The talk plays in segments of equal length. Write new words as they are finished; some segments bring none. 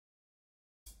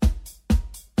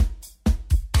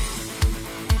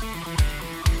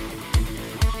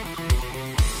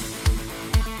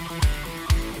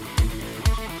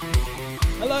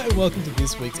Hello and welcome to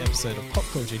this week's episode of Pop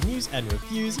Culture News and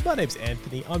Reviews. My name's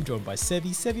Anthony. I'm joined by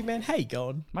Sevi. Sevi, man, how you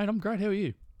going? Mate, I'm great. How are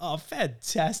you? Oh,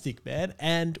 fantastic, man.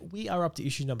 And we are up to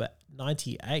issue number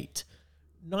 98.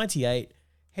 98,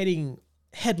 heading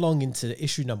headlong into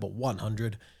issue number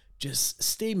 100, just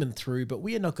steaming through. But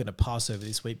we are not going to pass over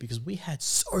this week because we had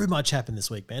so much happen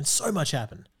this week, man. So much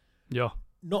happen. Yeah.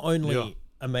 Not only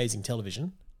amazing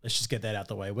television, let's just get that out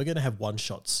the way. We're going to have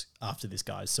one-shots after this,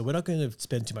 guys. So we're not going to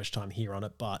spend too much time here on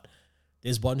it, but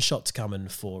there's one-shots coming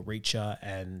for Reacher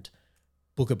and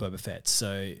Book of Boba Fett.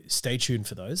 So stay tuned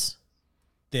for those.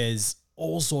 There's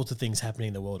all sorts of things happening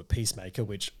in the world of Peacemaker,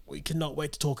 which we cannot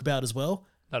wait to talk about as well.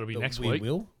 That'll be next week.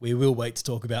 We will wait to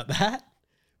talk about that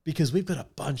because we've got a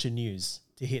bunch of news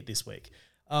to hit this week.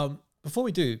 Before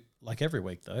we do, like every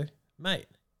week though, mate,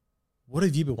 what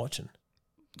have you been watching?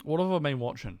 What have I been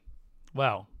watching?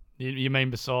 Well, you mean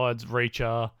besides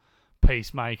Reacher,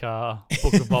 Peacemaker,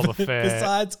 Book of Boba Fett?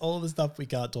 Besides all the stuff we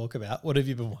can't talk about, what have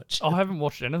you been watching? I haven't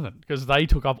watched anything because they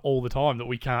took up all the time that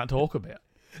we can't talk about.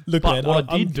 Look, but man, what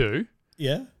I did do,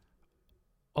 yeah,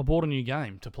 I bought a new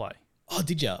game to play. Oh,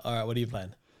 did you? All right, what are you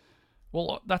playing?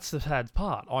 Well, that's the sad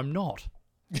part. I'm not.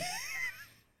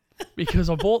 Because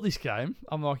I bought this game.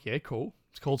 I'm like, yeah, cool.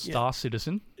 It's called Star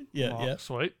Citizen. Yeah, like, yeah.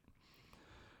 Sweet.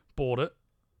 Bought it.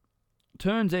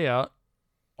 Turns out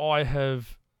I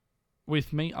have,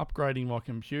 with me upgrading my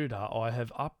computer, I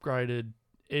have upgraded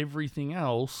everything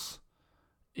else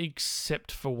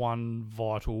except for one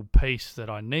vital piece that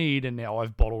I need, and now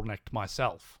I've bottlenecked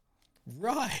myself.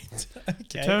 Right.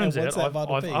 Okay. Turns and out what's that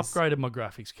vital I've piece? upgraded my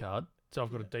graphics card. So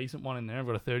I've got a decent one in there. I've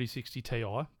got a 3060 Ti,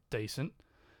 decent.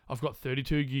 I've got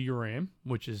 32 gig of RAM,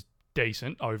 which is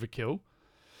decent, overkill.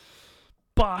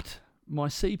 But my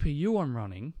CPU I'm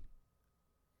running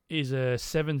is a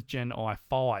 7th gen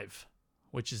i5,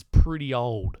 which is pretty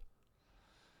old.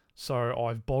 So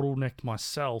I've bottlenecked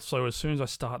myself. So as soon as I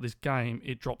start this game,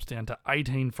 it drops down to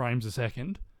 18 frames a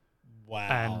second. Wow.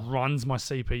 And runs my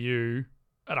CPU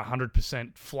at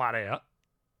 100% flat out.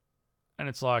 And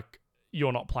it's like,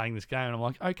 you're not playing this game. And I'm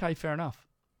like, okay, fair enough.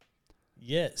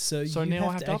 Yeah, so you now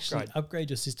I have to actually upgrade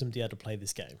your system to be able to play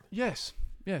this game. Yes.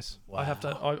 Wow. I have to.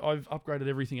 I've upgraded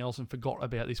everything else and forgot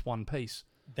about this one piece.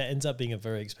 That ends up being a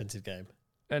very expensive game.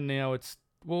 And now it's,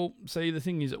 well, see, the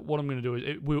thing is, what I'm going to do is,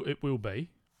 it will be,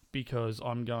 because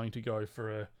I'm going to go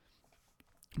for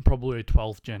probably a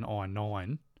 12th gen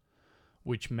i9,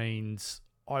 which means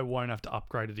I won't have to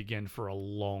upgrade it again for a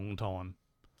long time.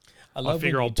 I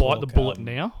figure I'll bite the bullet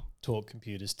now. Talk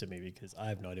computers to me because I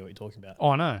have no idea what you're talking about. Oh,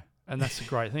 I know. And that's a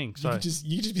great thing. So you could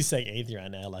just be saying anything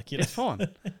right now, like, you know. It's fine.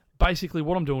 Basically,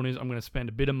 what I'm doing is I'm going to spend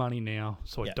a bit of money now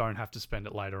so I don't have to spend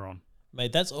it later on.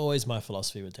 Mate, that's always my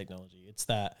philosophy with technology. It's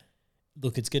that,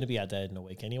 look, it's going to be outdated in a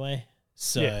week anyway,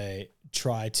 so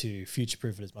try to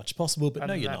future-proof it as much as possible, but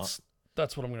no, you're not.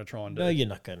 That's what I'm going to try and do. No, you're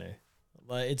not going to.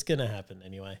 Like, it's going to happen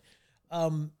anyway.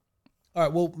 All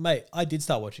right, well, mate, I did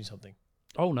start watching something.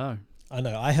 Oh, no. I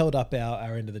know. I held up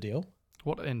our end of the deal.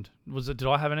 What end? Was it? Did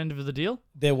I have an end of the deal?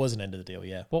 There was an end of the deal,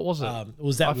 yeah. What was it? It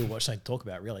was that we watched something to talk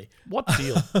about, really. What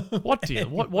deal? What deal?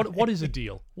 What is a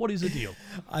deal? What is a deal?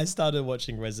 I started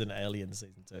watching Resident Alien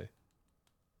Season 2.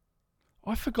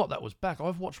 I forgot that was back.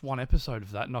 I've watched one episode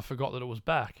of that and I forgot that it was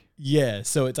back. Yeah,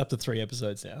 so it's up to 3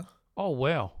 episodes now. Oh,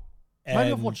 wow. And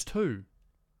maybe I've watched 2.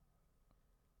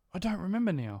 I don't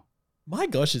remember now. My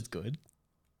gosh, it's good.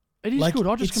 It is good.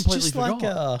 I just completely forgot. It's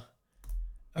just like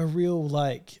a real,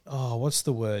 like, oh, what's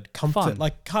the word? Comfort. Fun.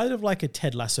 Like, kind of like a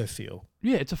Ted Lasso feel.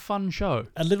 Yeah, it's a fun show.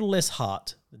 A little less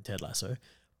heart than Ted Lasso.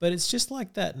 But it's just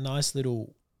like that nice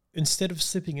little, instead of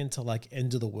slipping into like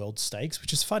end of the world stakes,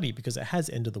 which is funny because it has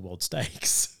end of the world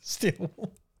stakes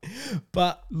still.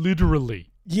 But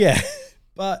literally. Yeah.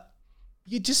 But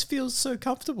you just feel so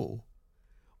comfortable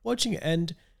watching it.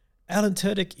 And Alan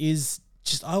Tudyk is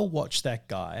just, I'll watch that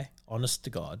guy, honest to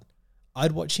God.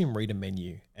 I'd watch him read a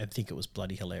menu and think it was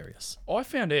bloody hilarious. I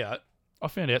found out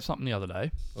something the other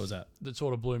day. What was that? That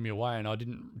sort of blew me away, and I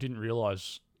didn't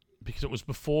realize, because it was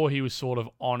before he was sort of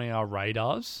on our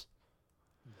radars.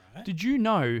 Right. Did you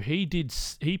know he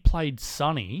played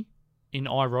Sonny in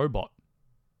iRobot?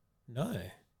 No.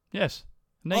 Yes.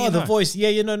 Now the voice.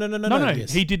 Yeah, no. No.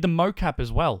 Yes. He did the mocap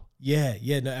as well. Yeah,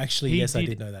 no, actually, yes, I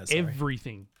did know that. Sorry.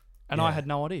 Everything. And I had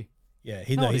no idea. Yeah,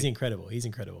 he's incredible. He's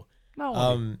incredible. No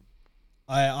idea.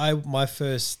 My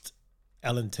first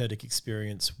Alan Tudyk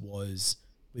experience was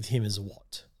with him as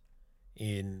Watt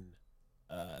in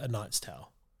A Knight's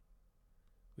Tale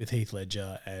with Heath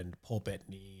Ledger and Paul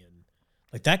Bettany, and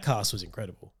like that cast was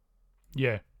incredible.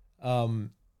 Yeah.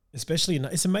 Especially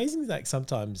it's amazing that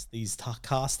sometimes these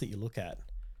casts that you look at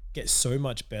get so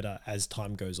much better as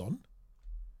time goes on.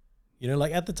 You know,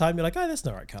 like at the time you're like, oh, that's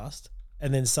not right cast.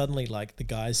 And then suddenly like the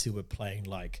guys who were playing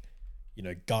like, you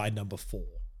know, guy number 4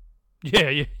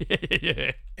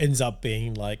 Yeah. ends up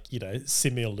being like, you know,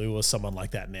 Simu Liu or someone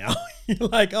like that now. You're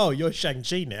like, oh, you're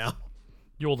Shang-Chi now.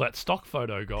 You're that stock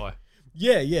photo guy.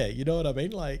 Yeah, you know what I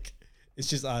mean? Like, it's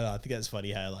just, I don't know, I think that's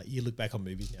funny how like you look back on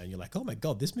movies now and you're like, oh my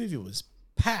God, this movie was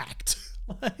packed.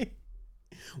 Like,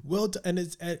 well done. And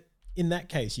it's in that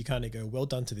case, you kind of go, well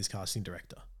done to this casting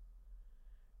director.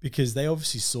 Because they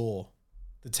obviously saw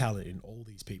the talent in all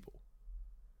these people.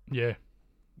 Yeah.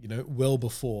 You know, well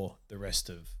before the rest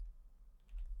of,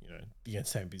 you know, the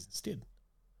entertainment business did.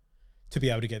 To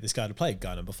be able to get this guy to play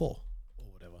guy number 4 or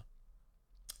whatever.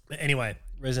 But anyway,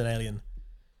 Resident Alien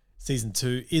Season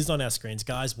 2 is on our screens.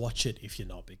 Guys, watch it if you're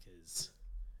not, because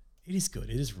it is good.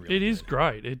 It is really It is good.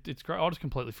 great. It's great. I just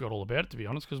completely forgot all about it, to be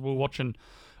honest, because we were watching.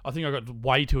 I think I got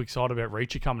way too excited about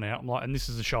Reacher coming out. I'm like, and this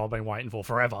is a show I've been waiting for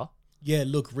forever. Yeah,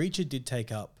 look, Reacher did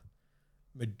take up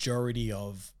majority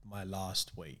of my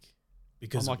last week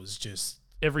because I'm like, it was just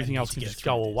everything I else need can to get just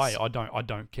go through away. this. I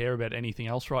don't care about anything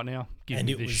else right now. Give And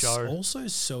me it this was show. also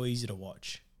so easy to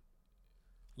watch.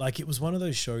 Like, it was one of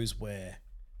those shows where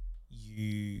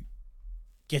you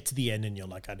get to the end and you're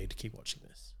like, I need to keep watching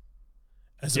this.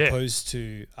 As Yeah. opposed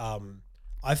to,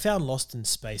 I found Lost in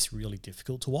Space really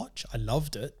difficult to watch. I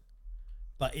loved it,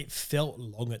 but it felt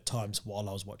long at times while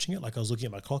I was watching it. Like, I was looking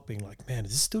at my clock being like, man,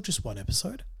 is this still just one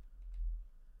episode?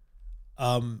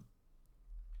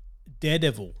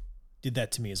 Daredevil did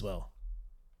that to me as well.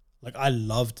 Like, I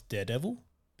loved Daredevil,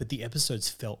 but the episodes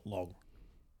felt long.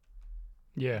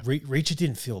 Yeah. Reacher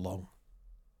didn't feel long.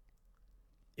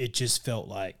 It just felt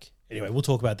like, anyway, we'll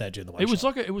talk about that during the one It was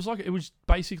shot. it was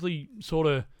basically sort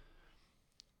of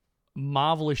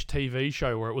Marvelish TV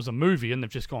show where it was a movie and they've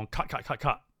just gone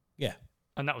cut, Yeah.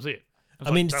 and that was it.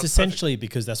 I mean, it's essentially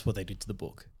because that's what they did to the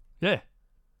book. Yeah.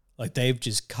 Like, they've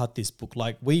just cut this book.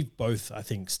 Like, we've both, I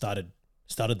think, started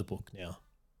the book now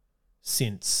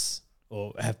since,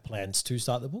 or have plans to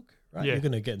start the book, right? Yeah. You're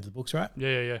going to get into the books, right?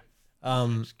 Yeah.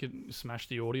 Just smash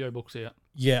the audiobooks out.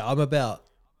 Yeah, I'm about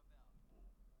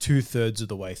 2/3 of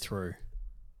the way through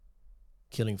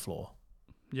Killing Floor.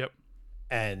 Yep.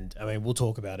 And, I mean, we'll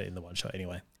talk about it in the one shot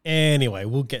anyway. Anyway,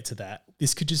 we'll get to that.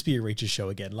 This could just be a Reacher show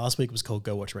again. Last week was called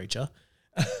Go Watch Reacher.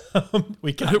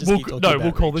 We can't just keep talking about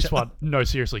we'll call this Reacher. one. No,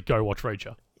 seriously, go watch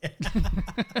Reacher.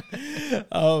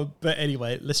 But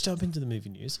anyway, let's jump into the movie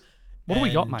news. What do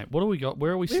we got, And mate? What do we got?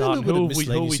 Where are we we have a starting? little bit Who of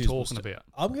are we miscellaneous news we'll talking about?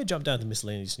 I'm going to jump down to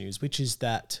miscellaneous news, which is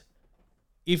that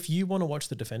if you want to watch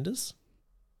The Defenders,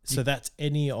 so that's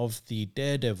any of the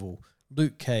Daredevil,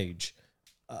 Luke Cage,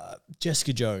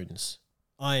 Jessica Jones,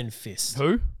 Iron Fist,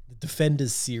 Who? the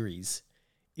Defenders series.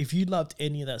 If you loved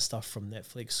any of that stuff from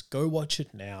Netflix, go watch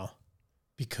it now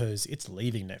because it's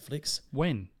leaving Netflix.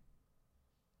 When?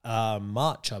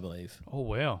 March, I believe. Oh,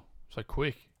 wow. So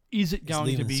quick. Is it going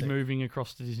to leaving be soon. moving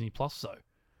across to Disney Plus, though?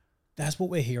 That's what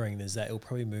we're hearing, is that it'll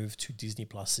probably move to Disney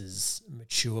Plus's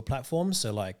mature platform.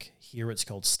 So, like, here it's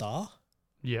called Star.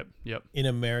 Yep. In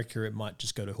America, it might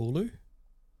just go to Hulu.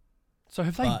 So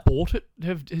have they But- bought it?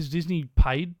 Has Disney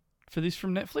paid for this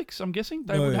from Netflix? I'm guessing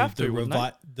they would have to, wouldn't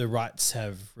they? The rights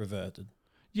have reverted.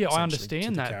 Yeah, I essentially, to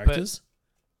understand the that, characters.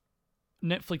 but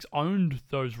Netflix owned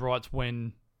those rights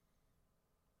when...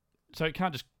 So it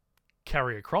can't just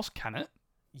carry across, can it?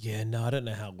 Yeah, no, I don't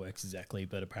know how it works exactly,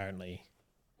 but apparently...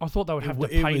 I thought they would have to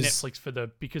It pay was- Netflix for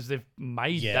because they've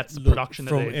made... Yeah, that's the look, production that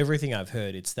from they're... everything I've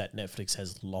heard, it's that Netflix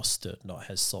has lost it, not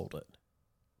has sold it.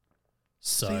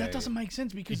 So See, that doesn't make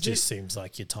sense because... it just seems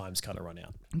like your time's kind of run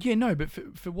out. Yeah, no, but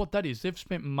for what that is, they've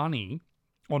spent money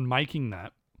on making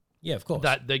that, Yeah, of course.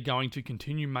 that they're going to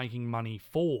continue making money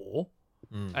for,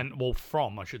 Mm. and well,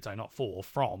 from, I should say, not for,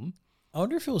 from. I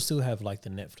wonder if it'll still have like the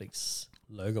Netflix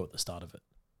logo at the start of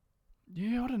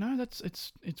Yeah, I don't know.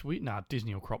 It's weird. Nah,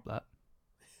 Disney will crop that.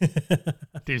 it.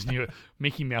 Disney,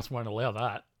 Mickey Mouse won't allow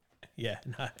that Yeah,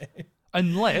 no.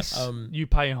 unless you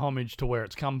pay homage to where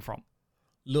it's come from.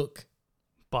 Look,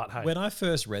 But hey, when I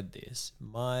first read this,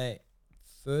 my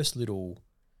first little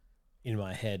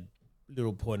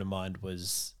point of mind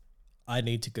was I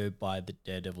need to go buy the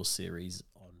Daredevil series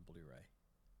on Blu-ray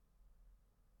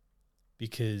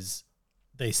because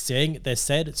they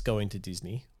said it's going to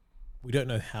Disney. We don't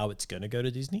know how it's going to go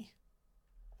to Disney.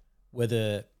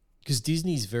 Because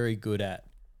Disney's very good at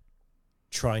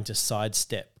trying to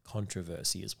sidestep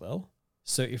controversy as well.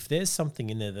 So if there's something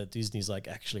in there that Disney's like,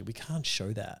 actually, we can't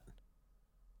show that,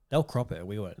 they'll crop it and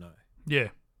we won't know, yeah,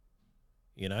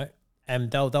 you know?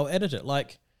 And they'll edit it.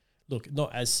 Like, look,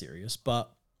 not as serious,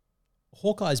 but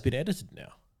Hawkeye's been edited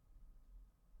now.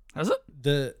 has it?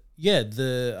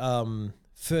 The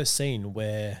first scene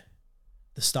where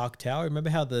the Stark Tower. Remember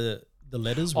how the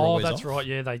letters were Oh, always that's off? right.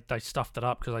 Yeah, they stuffed it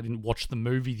up because they didn't watch the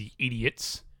movie. The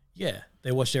idiots, Yeah,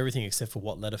 they watched everything except for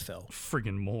what letter fell.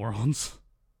 friggin' morons.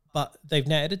 But they've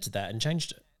now edited that and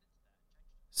changed it.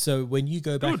 So when you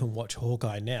go back Good. and watch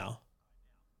Hawkeye now,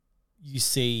 you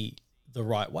see the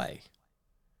right way.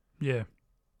 Yeah.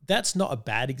 That's not a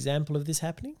bad example of this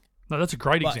happening. No, that's a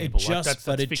great But example. it just, that's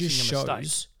but it fixing just a mistake.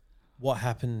 shows what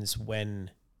happens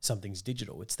when something's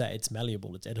digital. It's that it's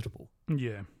malleable, it's editable.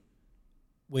 Yeah.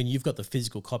 When you've got the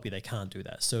physical copy, they can't do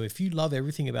that. So if you love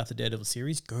everything about the Daredevil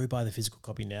series, go buy the physical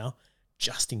copy now,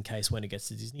 just in case when it gets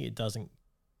to Disney, it doesn't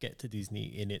get to Disney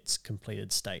in its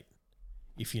completed state,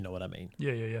 if you know what I mean.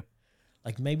 Yeah.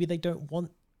 Like maybe they don't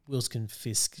want Wilson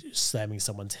Fisk slamming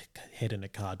someone's head in a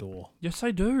car door Yes,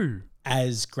 they do.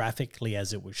 as graphically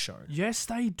as it was shown. Yes,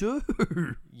 they do.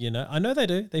 You know, I know they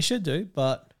do. They should do,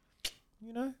 but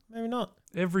you know, maybe not.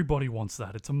 Everybody wants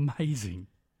that. It's amazing.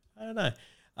 I don't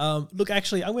know. Look,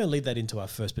 actually, I'm going to lead that into our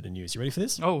first bit of news. You ready for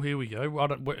this? Oh, here we go.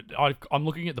 I'm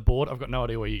looking at the board. I've got no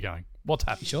idea where you're going. What's You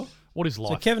happening? sure? What is So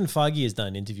life? Kevin Feige has done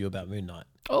an interview about Moon Knight,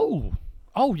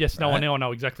 Oh, yes. No, Right. now I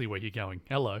know exactly where you're going.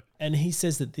 Hello. and he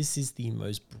says that this is the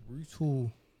most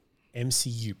brutal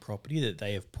MCU property that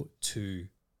they have put to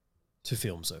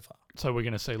film so far. So we're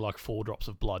going to see like 4 drops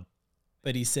of blood.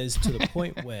 But he says to the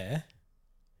point where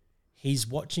he's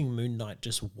watching Moon Knight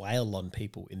just wail on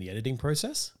people in the editing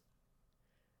process.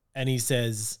 And he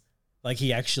says, like,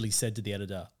 he actually said to the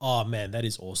editor, "Oh man, that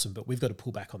is awesome, but we've got to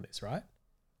pull back on this, right?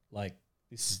 Like,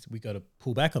 we got to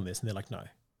pull back on this." And they're like, no,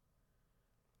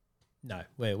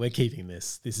 we're keeping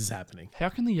this. This is happening. How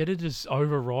can the editors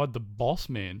override the boss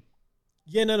man?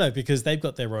 Yeah, no, because they've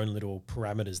got their own little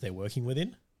parameters they're working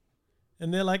within.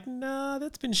 And they're like, nah,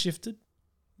 that's been shifted.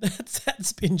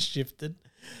 That's been shifted.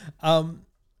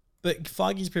 But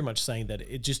Feige's pretty much saying that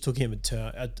it just took him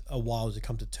a while to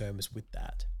come to terms with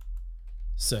that.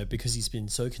 So because he's been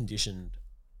so conditioned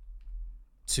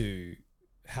to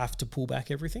have to pull back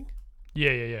everything,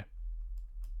 Yeah.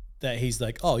 that he's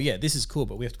like, oh yeah, this is cool,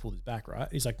 but we have to pull this back, right?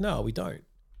 He's like, no, we don't.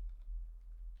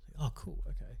 Oh, cool.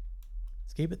 Okay,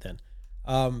 let's keep it then.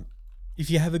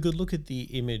 If you have a good look at the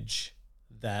image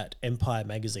that Empire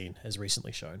magazine has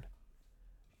recently shown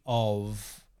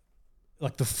of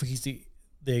like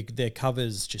their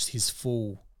covers just his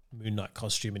full Moon Knight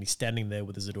costume, and he's standing there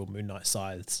with his little Moon Knight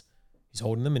scythes. He's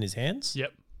holding them in his hands.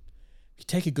 Yep. If you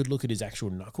take a good look at his actual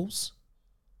knuckles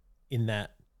in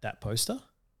that poster,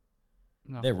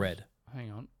 No, they're red. Hang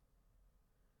on.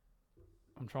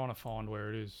 I'm trying to find where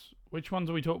it is. Which ones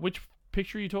are we talking? Which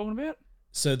picture are you talking about?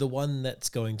 So the one that's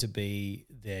going to be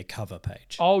their cover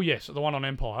page. Oh yes, the one on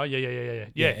Empire. Yeah.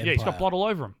 He's got Empire. blood all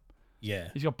over him. Yeah,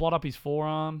 He's got blood up his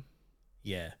forearm.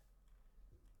 yeah.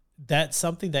 That's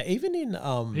something that even in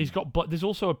He's got blood. There's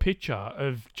also a picture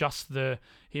of just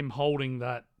him holding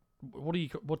that. What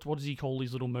does he call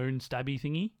his little moon stabby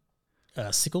thingy?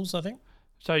 Sickles, I think.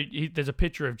 So there's a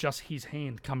picture of just his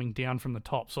hand coming down from the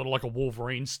top, sort of like a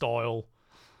Wolverine style.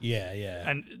 Yeah.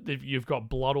 And you've got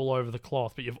blood all over the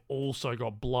cloth, but you've also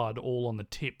got blood all on the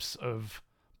tips of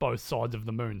both sides of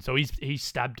the moon. So he's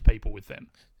stabbed people with them.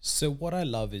 So what I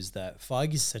love is that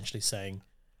Feige is essentially saying,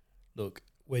 look,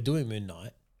 we're doing Moon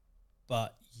Knight,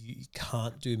 but you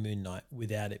can't do Moon Knight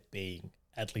without it being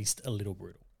at least a little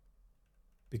brutal,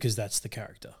 because that's the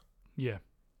character. Yeah.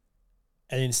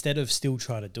 And instead of still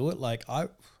trying to do it, like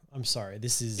I'm sorry,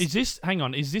 this is Hang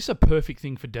on, is this a perfect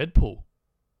thing for Deadpool?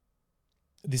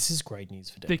 this is great news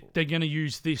for Deadpool. They're going to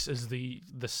use this as the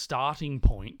starting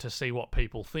point to see what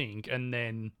people think, and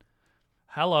then,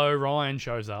 hello, Ryan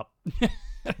shows up.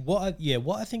 What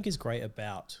I think is great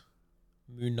about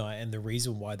Moon Knight, and the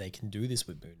reason why they can do this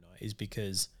with Moon Knight, is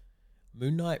because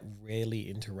Moon Knight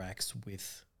rarely interacts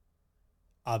with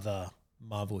other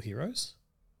Marvel heroes.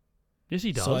 Yes,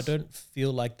 he does. So I don't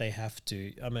feel like they have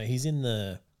to. I mean, he's in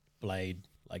the Blade,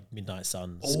 like Midnight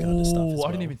Suns kind of stuff as well.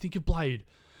 I didn't even think of Blade.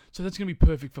 So that's going to be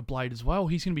perfect for Blade as well.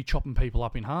 He's going to be chopping people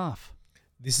up in half.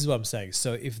 This is what I'm saying.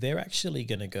 So if they're actually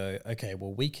going to go, okay,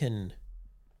 well, we can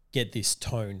get this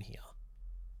tone here.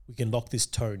 We can lock this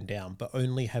tone down, but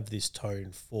only have this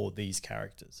tone for these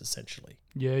characters, essentially.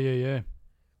 Yeah.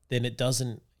 Then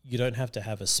you don't have to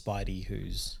have a Spidey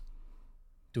who's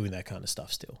doing that kind of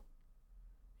stuff still.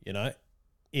 You know?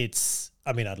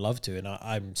 I mean, I'd love to, and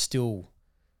I'm still,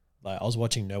 like, I was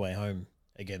watching No Way Home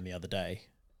again the other day,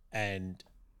 and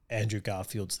Andrew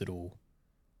Garfield's little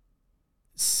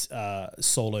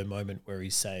solo moment where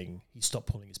he's saying he stopped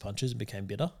pulling his punches and became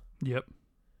bitter. Yep.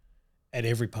 And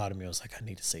every part of me was like, I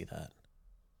need to see that.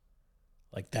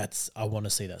 Like, I want to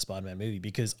see that Spider-Man movie,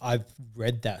 because I've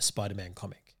read that Spider-Man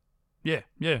comic. Yeah.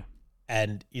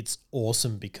 And it's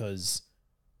awesome because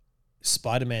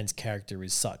Spider-Man's character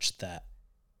is such that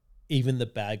even the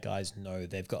bad guys know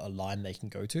they've got a line they can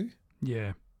go to,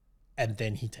 Yeah. and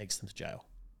then he takes them to jail.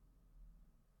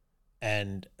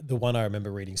 And the one I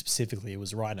remember reading specifically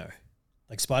was Rhino.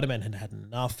 Like, Spider-Man had had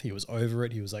enough. He was over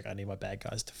it. He was like, I need my bad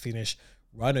guys to finish.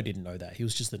 Rhino didn't know that. He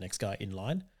was just the next guy in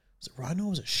line. Was it Rhino or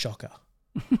was it Shocker?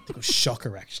 I think it was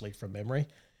Shocker, actually, from memory.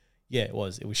 Yeah, it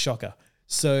was. It was Shocker.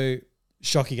 So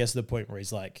Shocker gets to the point where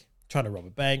he's like trying to rob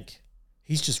a bank.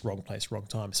 He's just wrong place, wrong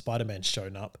time. Spider-Man's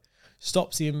shown up,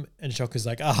 stops him, and Shocker's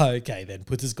like, okay, then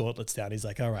puts his gauntlets down. He's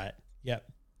like, all right, yep,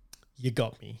 you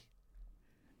got me.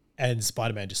 And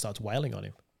Spider-Man just starts wailing on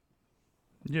him.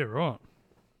 Yeah, right.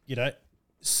 You know?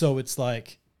 So it's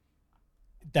like,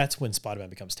 that's when Spider-Man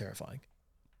becomes terrifying.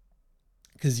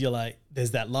 Because you're like,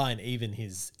 there's that line, even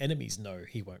his enemies know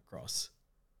he won't cross.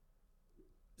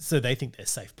 So they think they're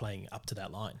safe playing up to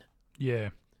that line. Yeah.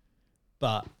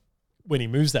 But when he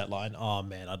moves that line, oh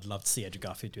man, I'd love to see Andrew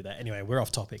Garfield do that. Anyway, we're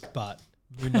off topic, but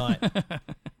Moon Knight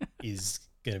is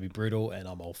going to be brutal and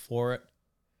I'm all for it.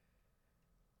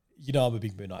 You know, I'm a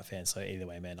big Moon Knight fan, so either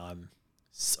way, man, I'm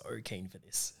so keen for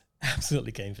this.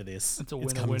 Absolutely keen for this. It's a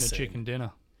winner chicken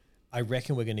dinner. I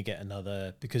reckon we're going to get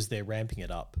another, because they're ramping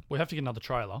it up. We have to get another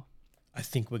trailer. I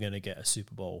think we're going to get a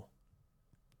Super Bowl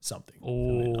something.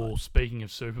 Oh, speaking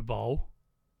of Super Bowl,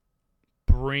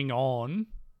 bring on.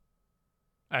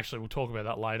 Actually, we'll talk about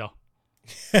that later.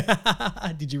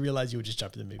 Did you realize you were just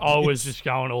jumping the movie? I was just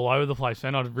going all over the place,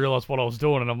 and I realized what I was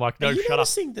doing, and I'm like, no, shut up. I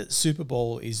think that Super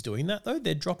Bowl is doing that though.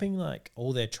 They're dropping like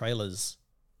all their trailers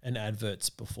and adverts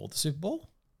before the Super Bowl.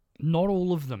 Not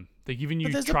all of them. They're giving you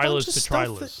trailers to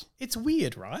trailers. It's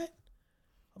weird, right?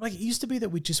 Like, it used to be that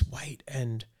we just wait,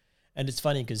 and it's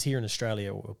funny because here in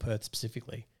Australia, or Perth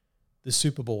specifically, the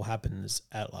Super Bowl happens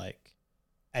at like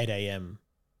 8 a.m.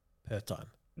 Perth time.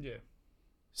 Yeah.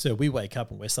 So we wake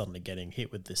up and we're suddenly getting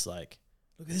hit with this, like,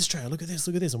 look at this trailer, look at this,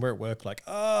 and we're at work like,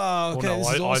 oh, okay,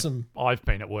 this is awesome. I've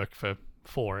been at work for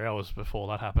 4 hours before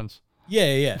that happens.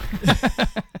 Yeah.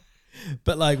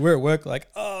 But like, we're at work like,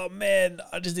 oh man,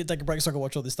 I just need to take a break so I can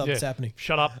watch all this stuff that's happening.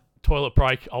 Shut up, toilet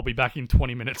break, I'll be back in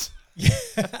 20 minutes.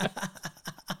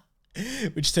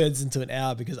 Which turns into an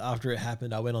hour because after it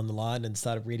happened, I went on the line and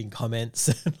started reading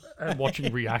comments. And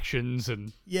watching reactions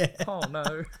and... Yeah. Oh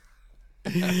no.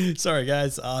 Sorry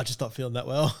guys, just not feeling that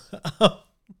well.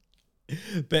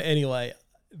 But anyway,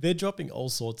 they're dropping all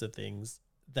sorts of things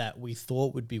that we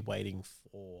thought would be waiting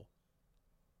for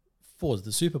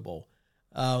the Super Bowl.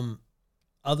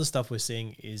 Other stuff we're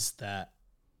seeing is that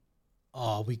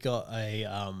we got a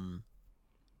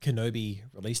Kenobi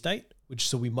release date,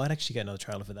 so we might actually get another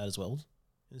trailer for that as well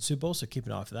in the Super Bowl, so keep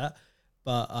an eye for that.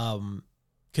 But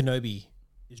Kenobi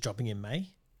is dropping in May,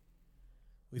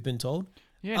 we've been told.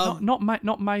 Yeah, not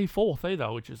May 4th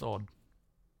either, which is odd.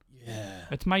 Yeah.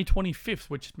 It's May 25th,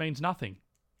 which means nothing.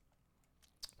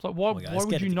 It's like, why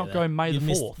would you not go May the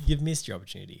 4th? You've missed your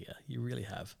opportunity here. You really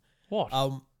have. What?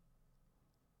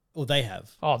 Well, they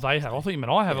have. Oh, they have. I thought you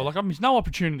meant I have. Yeah. Like, I missed no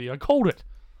opportunity. I called it.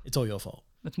 It's all your fault.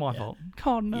 It's my fault.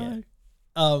 God, no.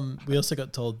 Yeah. We also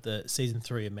got told that season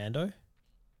 3 of Mando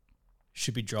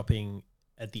should be dropping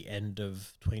at the end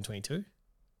of 2022.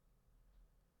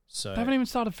 So they haven't even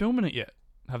started filming it yet,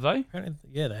 have they? Apparently,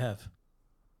 yeah, they have.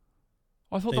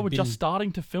 I thought they were just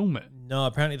starting to film it. No,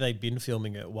 apparently they've been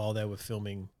filming it while they were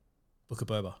filming Book of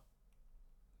Boba.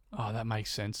 Oh, that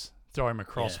makes sense. Throw him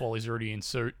across while he's already in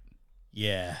suit.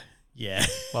 Yeah.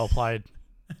 Well played.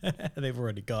 They've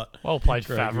already got well played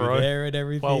Favreau there and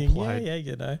everything. Well played. Yeah,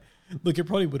 you know. Look, it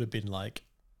probably would have been like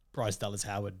Bryce Dallas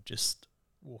Howard just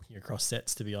walking across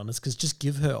sets, to be honest, because just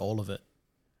give her all of it.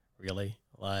 Really,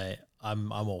 like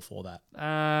I'm all for that.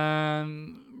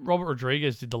 Robert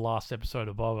Rodriguez did the last episode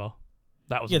of Boba.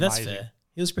 That was amazing. That's fair.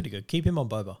 He was pretty good. Keep him on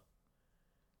Boba.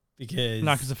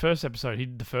 Because the first episode, he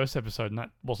did the first episode and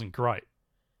that wasn't great.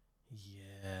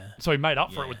 Yeah. So he made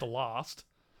up for it with the last.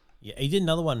 Yeah, he did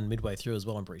another one midway through as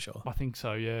well, I'm pretty sure. I think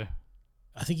so, yeah.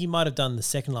 I think he might have done the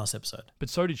second last episode. But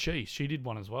so did she. She did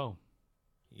one as well.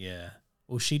 Yeah.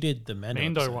 Well, she did the Mando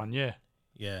episode. One, yeah.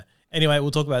 Yeah. Anyway,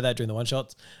 we'll talk about that during the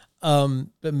one-shots.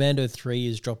 But Mando 3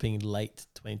 is dropping late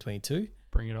 2022.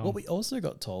 Bring it on. What we also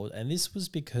got told, and this was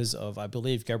because of, I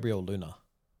believe, Gabriel Luna,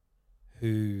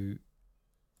 who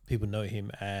people know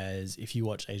him as, if you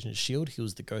watch Agent of S.H.I.E.L.D., he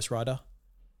was the Ghost Rider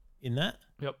in that.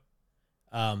 Yep.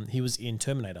 He was in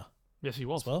Terminator. Yes, he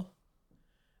was. As well.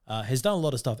 Has done a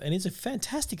lot of stuff, and he's a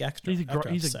fantastic actor. He's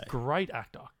a great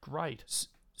actor. Great.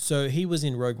 So he was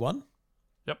in Rogue One.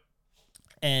 Yep.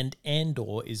 And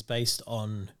Andor is based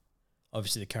on,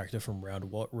 obviously, the character from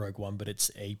Rogue One, but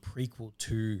it's a prequel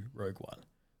to Rogue One.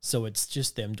 So it's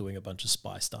just them doing a bunch of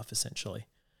spy stuff, essentially.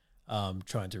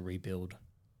 trying to rebuild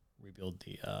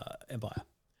the empire.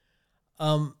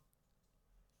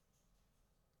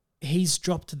 He's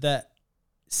dropped that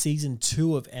season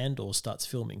 2 of Andor starts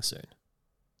filming soon.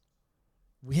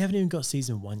 We haven't even got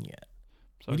season 1 yet.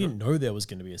 So we didn't know there was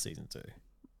going to be a season 2.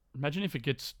 Imagine if it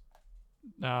gets,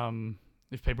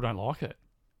 if people don't like it.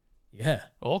 Yeah.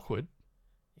 Awkward.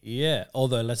 Yeah.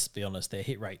 Although, let's be honest, their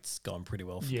hit rate's gone pretty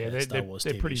well for Yeah, Star Wars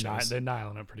they're TV pretty shows. they're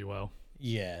nailing it pretty well.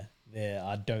 Yeah.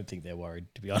 I don't think they're worried,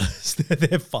 to be honest.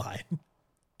 They're fine.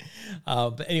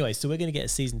 But anyway, so we're going to get a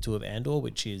season 2 of Andor,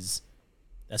 which is,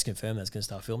 that's confirmed, that's going to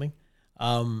start filming.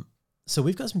 So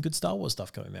we've got some good Star Wars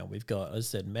stuff coming out. We've got, as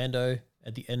I said, Mando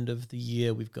at the end of the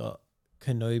year. We've got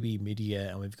Kenobi mid-year,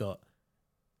 and we've got,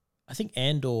 I think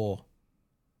Andor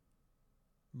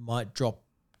might drop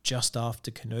just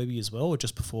after Kenobi as well, or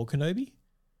just before Kenobi,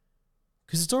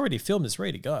 because it's already filmed, it's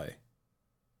ready to go.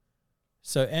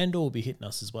 So Andor will be hitting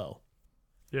us as well.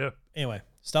 Yeah. Anyway,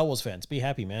 Star Wars fans, be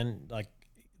happy, man. Like,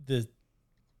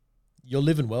 you're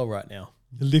living well right now.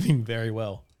 You're living very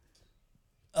well.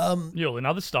 Yeah, in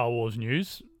other Star Wars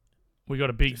news, we got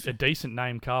a decent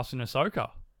name cast in Ahsoka.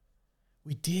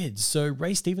 We did. So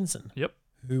Ray Stevenson. Yep.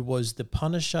 Who was the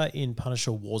Punisher in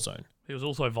Punisher Warzone. He was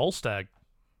also Volstagg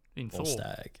in Thor.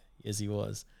 Volstagg. Yes, he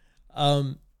was.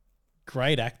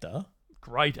 Great actor.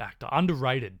 Great actor.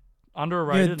 Underrated.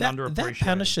 Underrated and underappreciated. That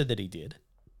Punisher that he did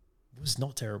was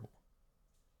not terrible.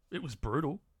 It was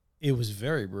brutal. It was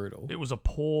very brutal. It was a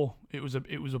poor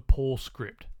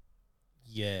script.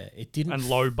 Yeah, it didn't. And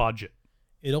low budget.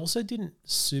 It also didn't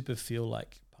super feel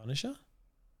like Punisher.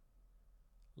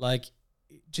 Like,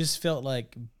 it just felt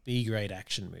like B-grade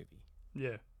action movie.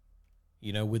 Yeah.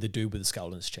 You know, with a dude with a skull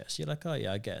in his chest. You're like, oh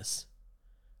yeah, I guess.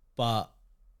 But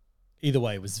either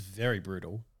way, it was very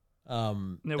brutal.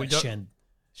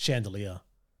 Chandelier.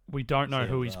 We don't know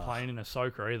who he's playing in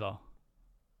Ahsoka either.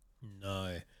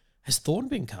 No. Has Thorne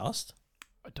been cast?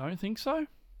 I don't think so.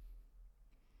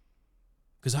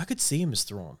 Because I could see him as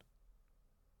Thrawn.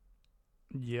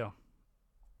 Yeah.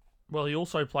 Well, he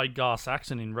also played Gar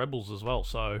Saxon in Rebels as well,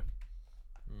 so...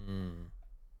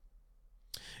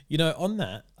 You know, on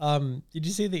that, did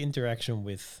you see the interaction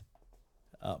with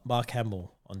Mark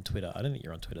Hamill on Twitter? I don't think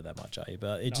you're on Twitter that much, are you?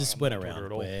 But it just went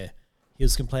around where he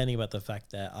was complaining about the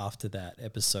fact that after that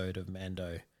episode of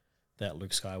Mando that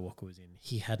Luke Skywalker was in,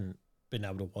 he hadn't been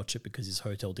able to watch it because his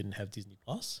hotel didn't have Disney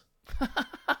Plus.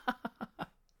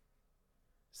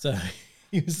 So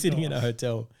he was sitting in a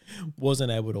hotel,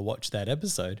 wasn't able to watch that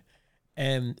episode.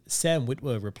 And Sam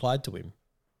Witwer replied to him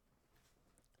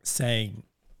saying,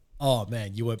 oh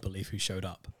man, you won't believe who showed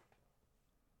up.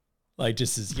 Like,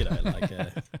 just as, you know, like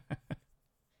a...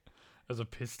 As a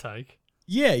piss take.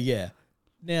 Yeah, yeah.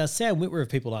 Now, Sam Witwer, if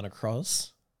people aren't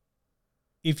across,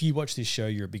 if you watch this show,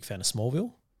 you're a big fan of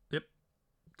Smallville. Yep.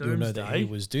 You'll know that he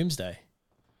was Doomsday.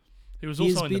 He was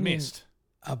also in The Mist.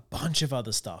 A bunch of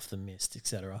other stuff, The Mist,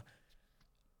 etc.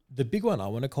 The big one I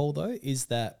want to call, though, is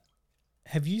that,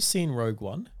 have you seen Rogue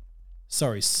One?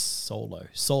 Sorry, Solo.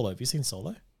 Have you seen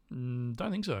Solo? Don't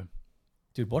think so.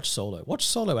 Dude, watch Solo. Watch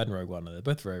Solo and Rogue One. They're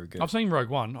both very good. I've seen Rogue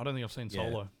One. I don't think I've seen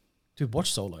Solo. Dude,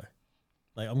 watch Solo.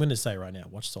 Like, I'm going to say right now,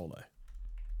 watch Solo.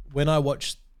 When I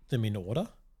watched them in order,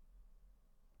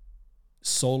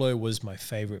 Solo was my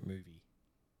favorite movie.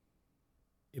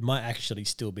 It might actually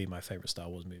still be my favorite Star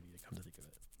Wars movie, to come to think of it.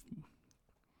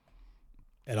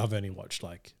 And I've only watched,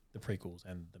 like, the prequels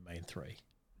and the main 3.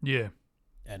 Yeah.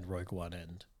 And Rogue One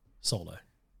and Solo.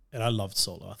 And I loved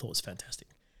Solo. I thought it was fantastic.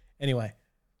 Anyway,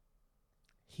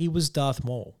 he was Darth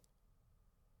Maul.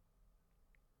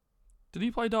 Did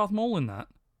he play Darth Maul in that?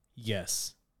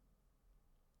 Yes.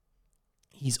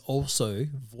 He's also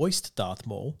voiced Darth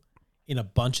Maul in a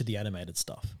bunch of the animated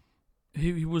stuff.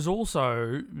 He was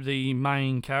also the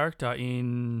main character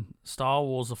in Star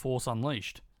Wars The Force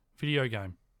Unleashed video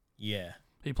game. Yeah.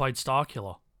 He played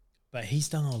Starkiller. But he's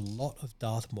done a lot of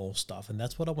Darth Maul stuff, and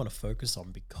that's what I want to focus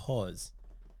on, because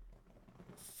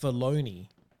Filoni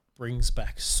brings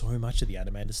back so much of the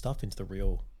animated stuff into the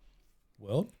real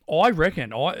world. I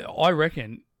reckon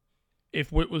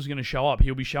if Whit was going to show up,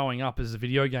 he'll be showing up as a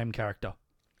video game character.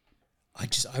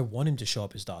 I want him to show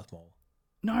up as Darth Maul.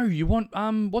 No, you want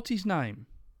what's his name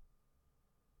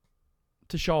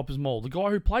to show up as Maul? The guy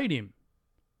who played him.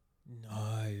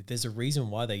 No, there's a reason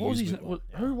why they what use was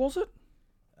his, who was it?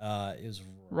 It was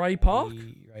Ray Park.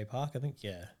 Ray Park, I think.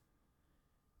 Yeah.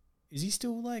 Is he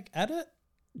still like at it?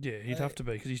 Yeah, he'd have to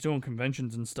be because he's doing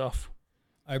conventions and stuff.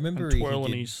 I remember and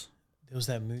twirling his. There was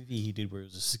that movie he did where it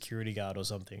was a security guard or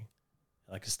something,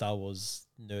 like a Star Wars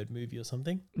nerd movie or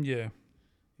something. Yeah,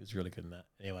 he was really good in that.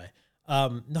 Anyway,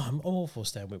 no, I'm all for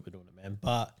Stan Whitwer doing it, man.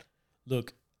 But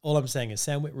look, all I'm saying is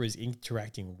Sam Witwer is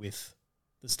interacting with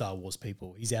the Star Wars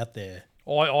people. He's out there.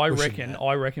 I pushing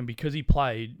reckon because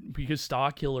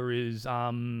Starkiller is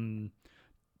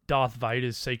Darth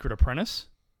Vader's secret apprentice.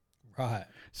 Right.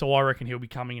 So I reckon he'll be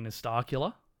coming in as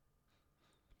Starkiller.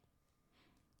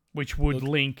 Which would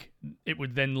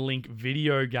then link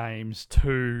video games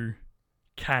to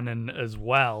canon as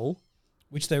well.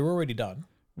 Which they've already done.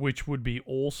 Which would be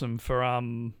awesome for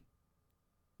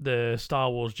the Star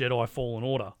Wars Jedi Fallen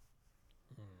Order.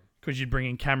 Because you'd bring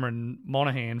in Cameron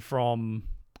Monaghan from...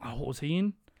 Oh, what was he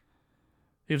in?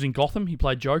 He was in Gotham. He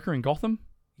played Joker in Gotham.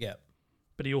 Yeah.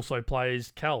 But he also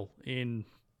plays Cal in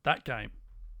that game.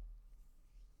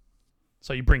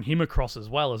 So you bring him across as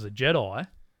well as a Jedi.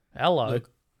 Hello.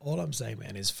 Look, all I'm saying,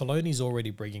 man, is Filoni's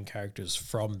already bringing characters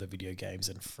from the video games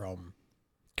and from...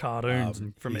 cartoons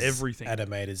and from his everything.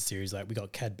 Animated series. Like, we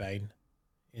got Cad Bane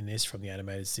in this from the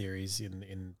animated series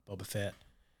in Boba Fett.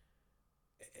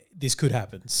 This could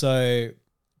happen. So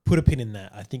put a pin in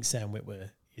that. I think Sam Witwer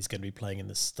is going to be playing in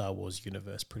the Star Wars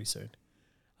universe pretty soon.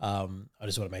 I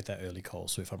just want to make that early call.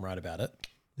 So if I'm right about it,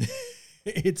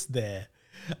 it's there.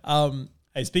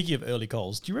 Hey, speaking of early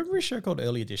calls, do you remember a show called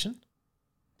Early Edition?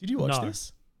 Did you watch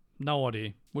this? No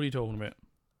idea. What are you talking about?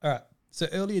 All right. So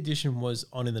Early Edition was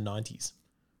on in the 90s,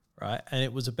 right? And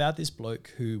it was about this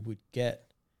bloke who would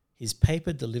get his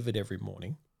paper delivered every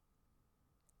morning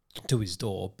to his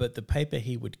door, but the paper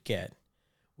he would get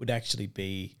would actually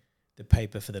be the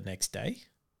paper for the next day.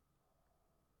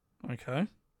 Okay.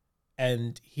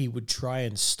 And he would try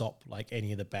and stop like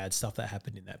any of the bad stuff that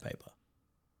happened in that paper.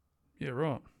 Yeah,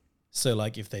 right. So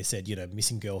like if they said,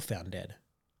 missing girl found dead,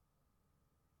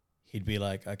 he'd be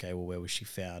like, okay, well, where was she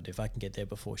found? If I can get there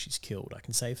before she's killed, I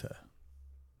can save her.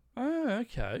 Oh,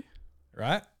 okay.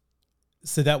 Right?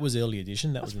 So that was Early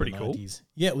Edition. That's was in pretty the cool. 90s.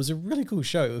 Yeah, it was a really cool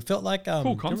show. It felt like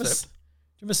cool concept. Do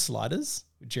you remember Sliders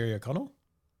with Jerry O'Connell?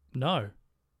 No.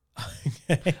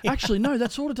 Actually, no,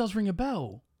 that sort of does ring a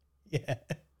bell. Yeah.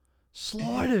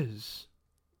 Sliders.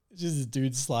 It's just a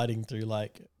dude sliding through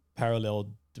like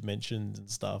parallel dimensions and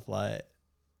stuff like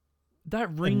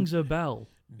that rings a bell.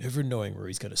 Never knowing where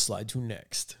he's going to slide to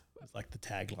next. It's like the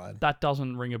tagline. That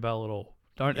doesn't ring a bell at all.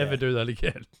 Don't ever do that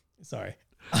again. Sorry.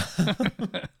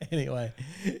 Anyway,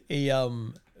 he I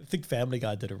think Family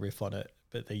Guy did a riff on it,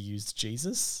 but they used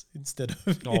Jesus instead of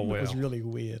him. Oh, wow. It was really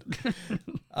weird.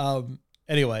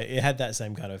 Anyway, it had that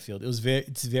same kind of feel. It's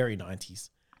very 90s.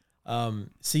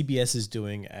 CBS is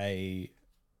doing a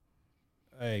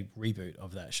reboot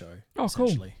of that show. Oh,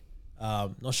 cool.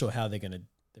 Not sure how they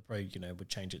probably would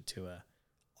change it to a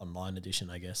online edition,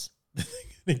 I guess.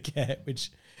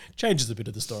 Which changes a bit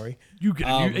of the story. You get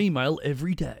a new email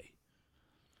every day.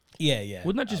 Yeah, yeah.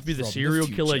 Wouldn't that just be the serial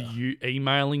killer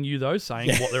emailing you, though, saying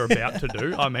what they're about to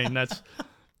do? I mean, that's...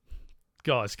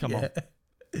 Guys, come on.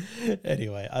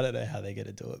 Anyway, I don't know how they're going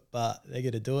to do it, but they're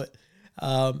going to do it.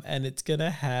 And it's going to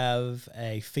have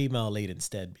a female lead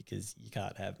instead because you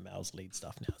can't have males lead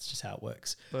stuff now. It's just how it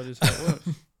works. That is how it works.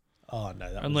 Oh,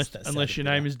 no. Unless your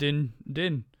name is Din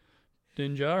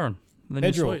Djarin. Then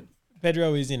you're sweet.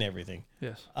 Pedro is in everything.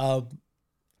 Yes.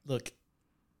 Look,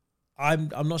 I'm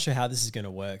not sure how this is going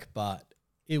to work, but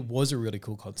it was a really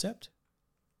cool concept.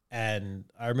 And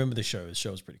I remember the show. The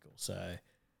show was pretty cool. So,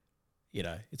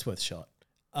 it's worth a shot.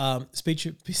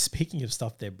 Speaking of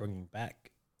stuff they're bringing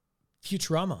back,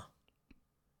 Futurama.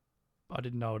 I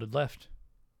didn't know it had left.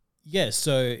 Yeah,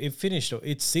 so it finished.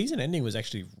 Its season ending was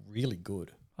actually really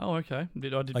good. Oh, okay.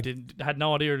 Had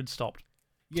no idea it had stopped.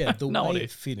 Yeah, the way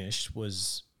it finished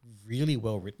was really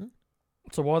well written.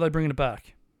 So why are they bringing it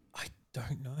back? I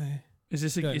don't know. Is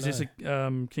this a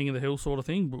King of the Hill sort of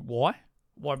thing? But why?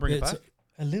 Why bring it back?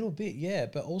 A little bit, yeah.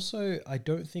 But also, I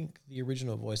don't think the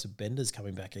original voice of Bender's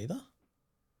coming back either.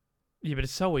 Yeah, but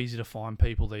it's so easy to find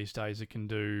people these days that can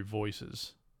do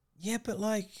voices. Yeah, but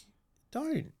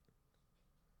don't.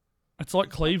 It's like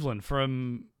Cleveland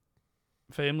from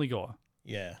Family Guy.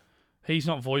 Yeah. He's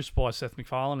not voiced by Seth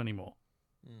MacFarlane anymore.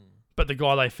 But the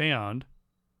guy they found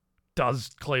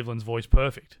does Cleveland's voice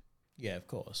perfect. Yeah, of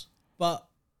course. But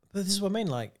this is what I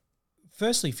mean.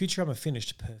 Firstly, Futurama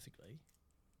finished perfectly.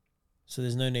 So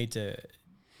there's no need to...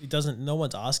 No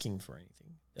one's asking for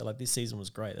anything. They're like, this season was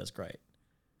great. That's great.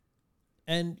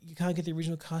 And you can't get the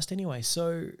original cast anyway.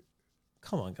 So,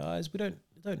 come on, guys. We don't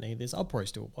need this. I'll probably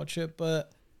still watch it,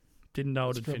 but... Didn't know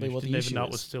it had finished. Didn't even know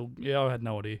it was still... Yeah, I had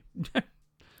no idea.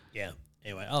 Yeah.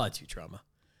 Anyway, I like Futurama.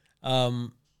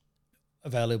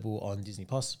 Available on Disney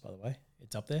Plus, by the way.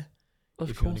 It's up there.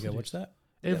 If you want to go watch that.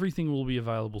 Everything will be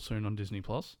available soon on Disney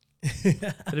Plus.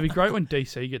 It'd be great when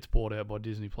DC gets bought out by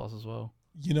Disney Plus as well.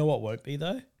 You know what won't be,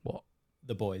 though? What?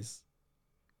 The Boys.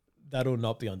 That'll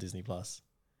not be on Disney Plus.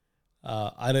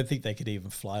 I don't think they could even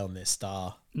fly on their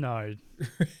star. No,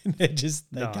 They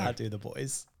No. can't do the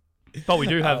boys. but we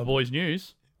do have boys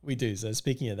news. We do. So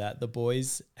speaking of that, the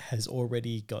boys has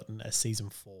already gotten a season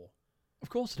 4 Of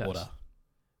course it order has.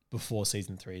 before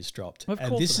season 3 is dropped. Of And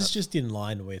course this it is has. just in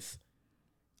line with,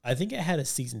 I think it had a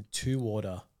season 2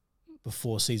 order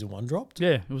before season 1 dropped.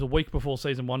 Yeah, it was a week before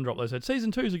season 1 dropped. They said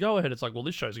season 2's a go ahead. It's like, well,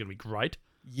 this show's going to be great.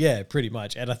 Yeah, pretty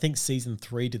much. And I think season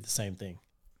 3 did the same thing.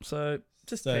 So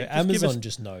just, So just Amazon give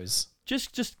just knows. us,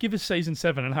 just give us season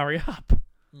 7 and hurry up.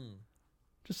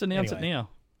 Just announce Anyway. it now.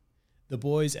 The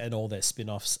boys and all their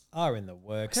spin-offs are in the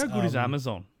works. How good is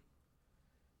Amazon?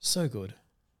 So good.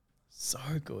 So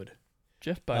good.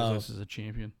 Jeff Bezos is a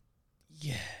champion.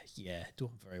 Yeah,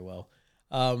 doing very well.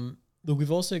 Look,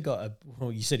 we've also got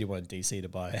well, you said you wanted DC to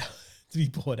buy out, to be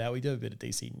bought out. We do have a bit of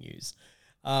DC news.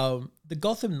 The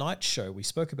Gotham Knights show, we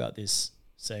spoke about this,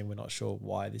 saying we're not sure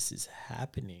why this is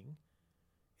happening.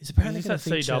 It's apparently Is going that to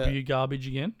feature, CW garbage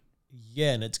again?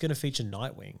 yeah, and it's going to feature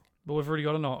Nightwing. But we've already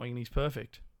got a Nightwing and he's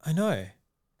perfect. I know.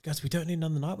 Guys, we don't need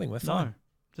another Nightwing. We're fine. No,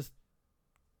 just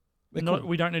We're not, cool.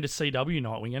 we don't need a CW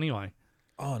Nightwing anyway.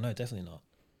 Oh, no, definitely not.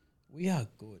 We are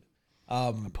good.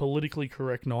 A politically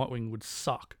correct Nightwing would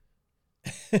suck.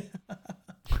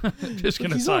 Just Look,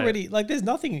 gonna he's say already like there's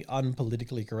nothing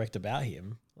unpolitically correct about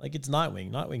him. Like it's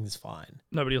Nightwing. Nightwing's fine.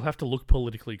 no, but he'll have to look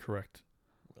politically correct.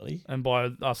 Really? And by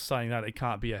us saying that, it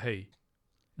can't be a he.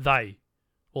 They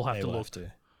will have They to will look. have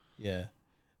to. Yeah.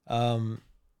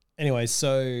 Anyway,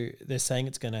 so they're saying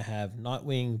it's going to have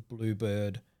Nightwing,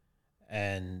 Bluebird,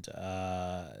 and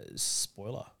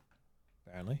spoiler.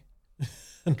 Apparently,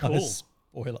 Cool. Nice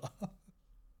spoiler.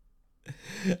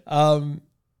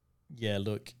 Yeah.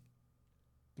 Look,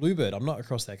 Bluebird. I'm not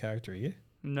across that character. Are you?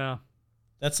 No,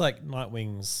 That's like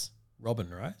Nightwing's Robin,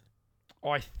 right?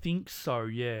 I think so.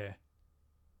 Yeah.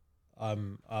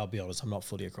 I'll be honest. I'm not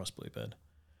fully across Bluebird.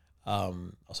 I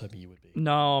was hoping you would be.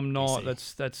 No, I'm not.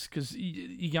 DC. That's because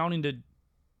you're going into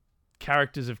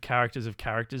characters of characters of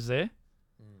characters there.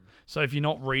 So if you're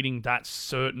not reading that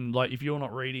certain, like if you're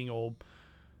not reading or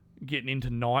getting into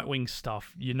Nightwing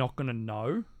stuff, you're not going to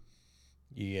know.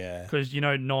 Yeah. Because,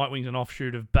 Nightwing's an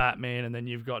offshoot of Batman, and then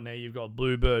you've got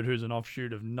Bluebird, who's an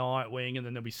offshoot of Nightwing, and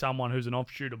then there'll be someone who's an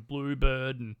offshoot of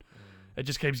Bluebird, and it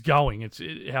just keeps going.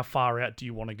 How far out do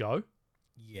you want to go?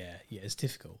 Yeah. It's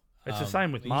difficult. It's the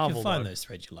same with but Marvel, You can find though. those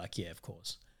threads you like. Yeah, of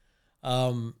course.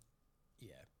 Yeah,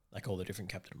 like all the different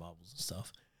Captain Marvels and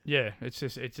stuff. Yeah, it's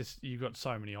just you've got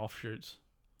so many offshoots.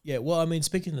 Yeah. Well, I mean,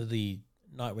 speaking of the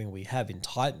Nightwing we have in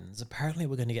Titans, apparently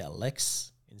we're going to get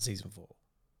Lex in season 4.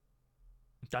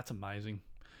 That's amazing.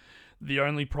 The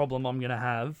only problem I'm going to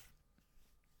have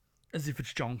is if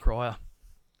it's John Cryer.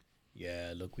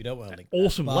 Yeah. Look, we don't want to link.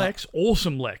 Awesome that,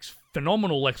 awesome Lex,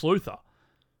 phenomenal Lex Luthor.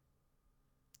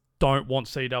 Don't want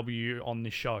CW on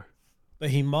this show. but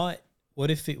he might. What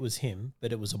if it was him,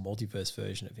 but it was a multiverse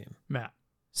version of him? Matt.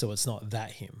 So it's not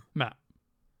that him.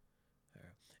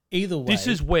 Either way, This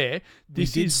is where we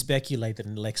did speculate that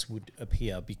Lex would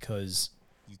appear because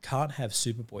you can't have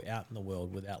Superboy out in the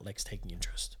world without Lex taking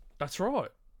interest. That's right.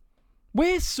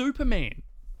 Where's Superman?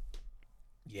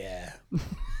 Yeah.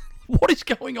 What is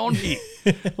going on here?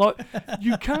 Like,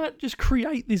 you can't just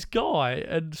create this guy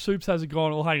and Supes hasn't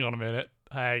gone, well, hang on a minute.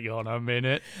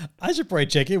 I should probably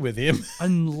check in with him.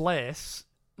 Unless,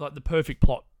 like, the perfect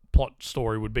plot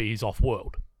story would be he's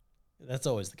off-world. That's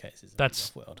always the case, isn't That's-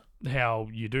 it? Off-world. How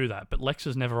you do that. But Lex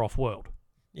is never off-world.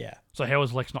 Yeah. So how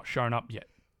has Lex not shown up yet?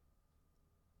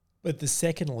 But the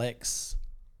second Lex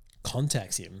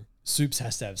contacts him, Supes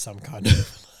has to have some kind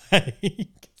of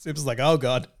like... Supes is like, oh,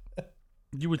 God,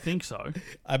 You would think so.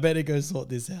 I better go sort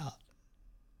this out.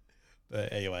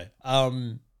 But anyway,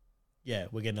 yeah,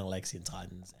 we're getting a Lex in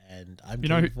Titans, and I'm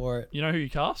keen for it. You know who you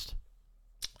cast?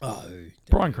 Oh,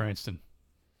 Bryan Cranston.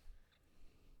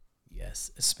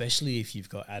 Yes, especially if you've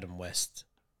got Adam West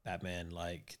Batman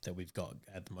like that we've got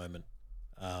at the moment.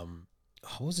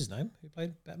 What was his name? Who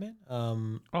played Batman?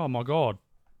 Oh, my God.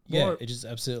 Yeah, What? it just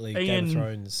absolutely Ian- Game of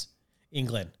Thrones.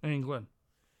 England. England.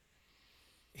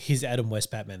 His Adam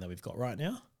West Batman that we've got right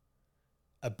now.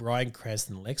 A Bryan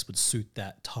Cranston Lex would suit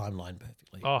that timeline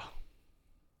perfectly. Oh.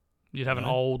 You'd have an Right.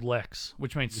 old Lex,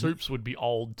 which means Mhm. Supes would be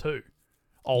old too. You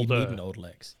Older. need an old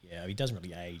Lex. Yeah, he doesn't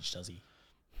really age, does he?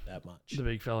 That much. The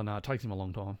big fella, no, it takes him a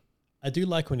long time. I do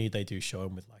like when they do show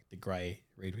him with like the grey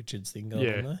Reed Richards thing going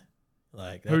Yeah. on there.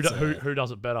 Like Who that's, who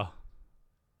does it better?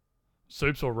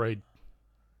 Supes or Reed?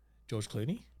 George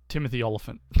Clooney? Timothy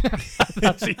Oliphant.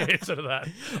 That's the answer to that.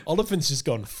 Oliphant's just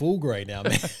gone full grey now,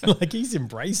 man. Like he's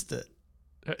embraced it.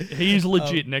 He's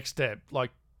legit next step,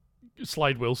 like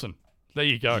Slade Wilson. There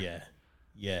you go.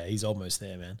 Yeah, he's almost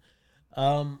there, man.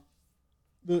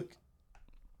 Look,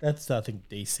 that's I think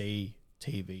DC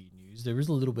TV news. There is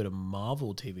a little bit of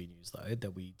Marvel TV news though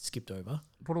that we skipped over.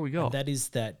 What do we got? And that is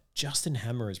that Justin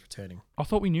Hammer is returning. I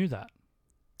thought we knew that.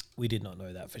 We did not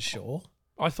know that for sure.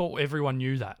 I thought everyone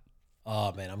knew that.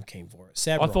 Oh man, I'm keen for it.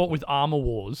 Sam I Rockwell. thought with Armor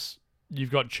Wars,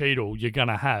 you've got Cheadle, you're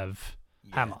gonna have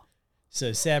Hammer.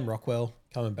 So Sam Rockwell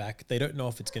coming back. They don't know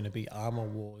if it's going to be Armor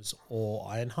Wars or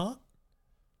Ironheart,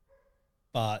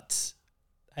 but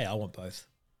hey, I want both.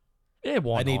 Yeah,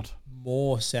 why I need not?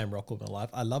 more Sam Rockwell in my life.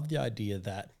 I love the idea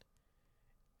that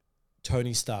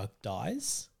Tony Stark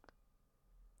dies,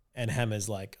 and Hammer's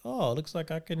like, "Oh, looks like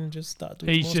I can just start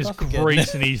doing He's more just stuff again."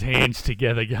 greasing his hands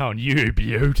together, going, "You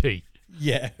beauty."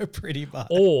 Yeah, pretty much.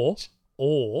 Or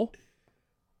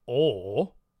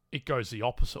it goes the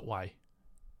opposite way,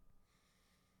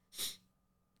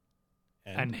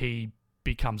 and he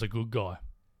becomes a good guy.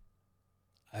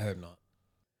 I hope not.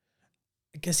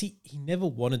 I guess he never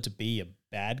wanted to be a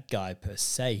bad guy per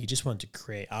se. He just wanted to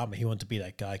create armor. He wanted to be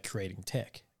that guy creating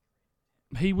tech.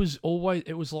 He was always.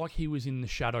 It was like he was in the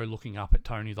shadow, looking up at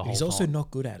Tony the whole time. He's also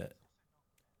not good at it.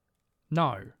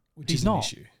 No, Which he's is an not,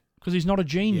 issue. because he's not a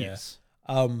genius.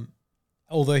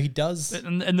 Although he does.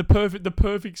 And the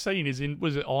perfect scene is in,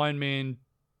 was it Iron Man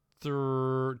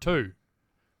 2?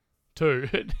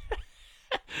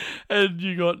 And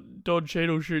you got Don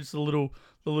Cheadle shoots the little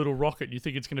rocket. You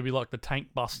think it's going to be like the tank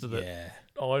buster that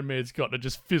Iron Man's got, and it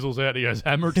just fizzles out. He goes,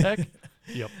 hammer attack.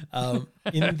 Yep.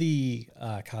 In the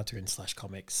cartoon /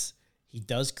 comics, he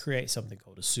does create something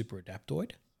called a super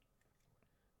adaptoid,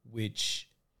 which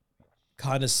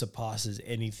kind of surpasses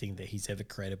anything that he's ever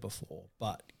created before,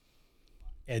 but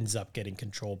ends up getting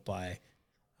controlled by,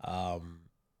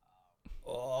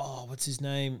 what's his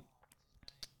name?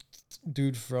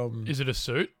 Dude from... Is it a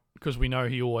suit? Because we know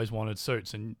he always wanted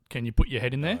suits. And can you put your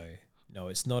head in there? No,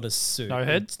 it's not a suit. No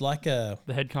head? It's like a...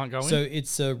 The head can't go in? So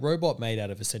it's a robot made out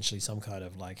of essentially some kind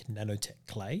of like nanotech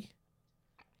clay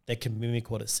that can mimic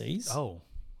what it sees. Oh.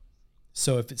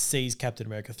 So if it sees Captain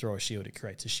America throw a shield, it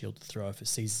creates a shield to throw. If it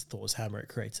sees Thor's hammer, it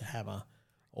creates a hammer.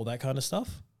 All that kind of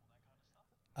stuff.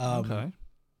 Okay.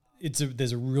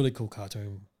 There's a really cool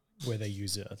cartoon where they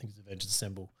use it. I think it's Avengers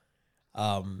Assemble.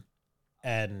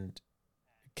 And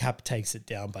Cap takes it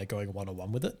down by going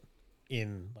one-on-one with it.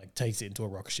 Takes it into a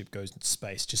rocket ship, goes into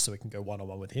space just so it can go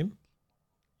one-on-one with him.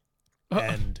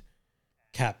 And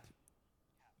Cap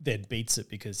then beats it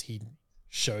because he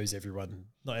shows everyone,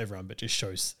 not everyone, but just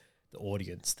shows the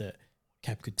audience that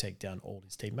Cap could take down all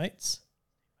his teammates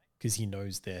because he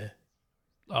knows they're...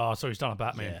 Oh, so he's done a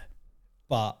Batman. Yeah.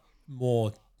 But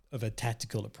more of a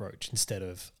tactical approach instead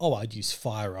of, I'd use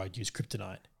fire, I'd use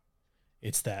kryptonite.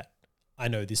 It's that I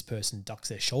know this person ducks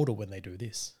their shoulder when they do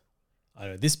this. I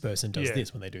know this person does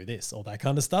this when they do this, all that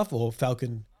kind of stuff. Or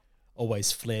Falcon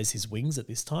always flares his wings at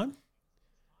this time.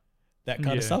 That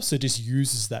kind of stuff. So just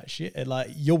uses that shit. And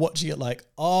you're watching it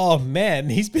oh man,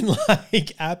 he's been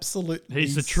absolutely...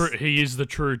 He is the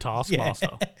true Taskmaster.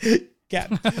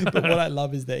 Cap. But what I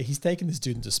love is that he's taken this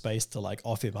dude into space to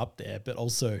off him up there, but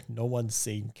also no one's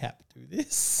seen Cap do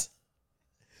this.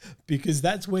 Because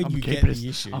that's when you get the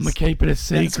issues. I'm going to keep it a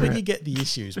secret. That's when you get the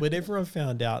issues. When everyone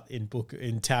found out in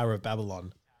Tower of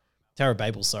Babel,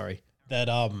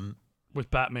 that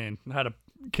with Batman had a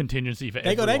contingency for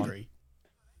they everyone. got angry.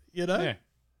 Yeah.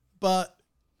 But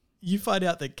you find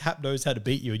out that Cap knows how to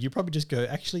beat you, and you probably just go,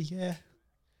 actually, yeah,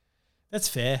 that's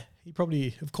fair.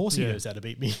 Of course he knows how to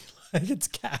beat me. It's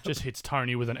Cap. Just hits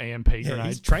Tony with an EMP grenade.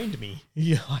 He's trained me.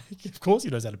 Yeah, of course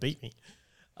he knows how to beat me.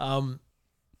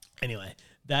 Anyway,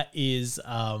 that is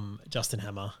Justin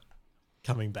Hammer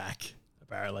coming back,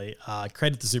 apparently.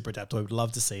 Credit to Super Adaptoid. Would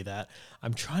love to see that.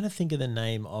 I'm trying to think of the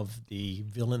name of the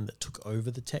villain that took over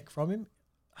the tech from him.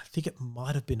 I think it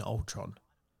might have been Ultron.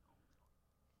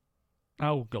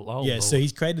 Yeah, so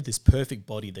he's created this perfect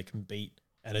body that can beat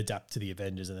and adapt to the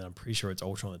Avengers, and then I'm pretty sure it's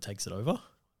Ultron that takes it over.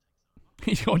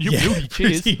 He's on your beauty,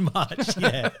 cheers. Pretty much,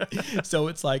 yeah. So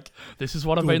it's this is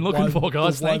what I've been looking for,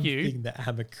 guys. Thank you. Thing that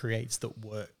Hammer creates that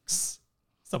works.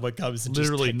 Someone comes and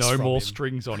literally just no more him.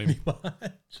 strings on him.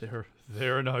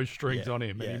 There are no strings on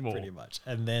him anymore. Pretty much.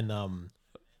 And then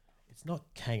it's not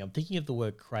Kang. I'm thinking of the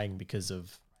word Krang because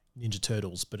of Ninja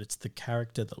Turtles, but it's the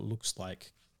character that looks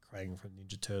like Krang from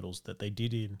Ninja Turtles that they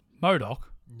did in MODOK.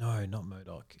 No, not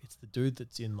MODOK. It's the dude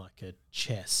that's in a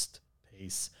chest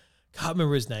piece. Can't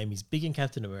remember his name. He's big in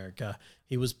Captain America.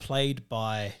 He was played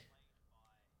by...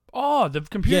 Oh, the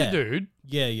computer dude.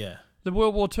 Yeah. The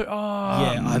World War II.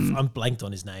 I'm blanked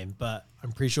on his name, but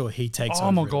I'm pretty sure he takes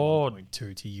over my God.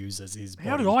 1.2 to use as his body.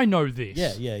 How did I know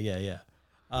this? Yeah.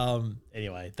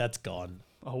 Anyway, that's gone.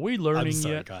 Are we I'm learning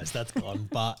sorry, yet? guys, that's gone.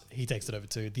 But he takes it over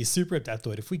too. The Super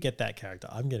Adaptoid, if we get that character,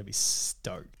 I'm going to be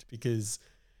stoked because,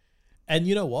 and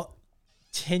you know what?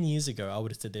 10 years ago, I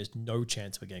would have said there's no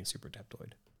chance we're getting Super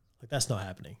Adaptoid. Like, that's not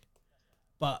happening.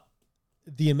 But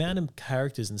the amount of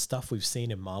characters and stuff we've seen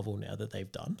in Marvel now that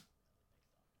they've done,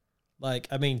 like,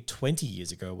 I mean, 20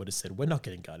 years ago, I would have said, we're not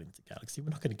getting Guardians of the Galaxy. We're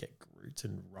not going to get Groot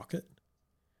and Rocket.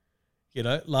 You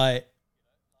know, like,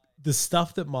 the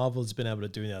stuff that Marvel's been able to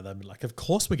do now, they're like, of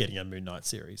course we're getting a Moon Knight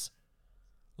series.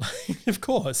 Like, of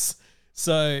course.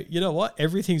 So, you know what?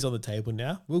 Everything's on the table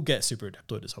now. We'll get Super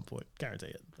Adaptoid at some point. Guarantee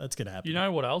it. That's going to happen. You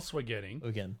know what else we're getting?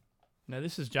 Again. Now,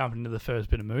 this is jumping into the first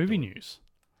bit of movie news.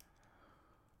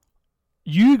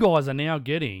 You guys are now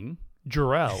getting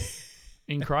Jor-El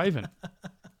in Craven.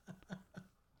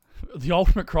 The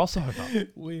ultimate crossover.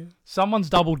 Someone's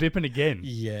double dipping again.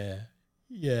 Yeah.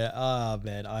 Yeah. Ah,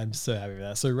 man. I'm so happy with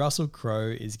that. So Russell Crowe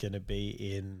is going to be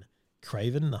in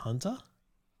Craven the Hunter.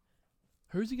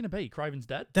 Who's he going to be? Craven's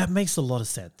dad? That makes a lot of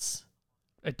sense.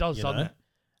 It does, You doesn't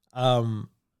know? it?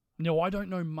 No, I don't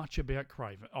know much about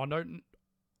Craven. I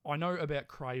know about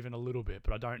Craven a little bit,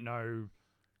 but I don't know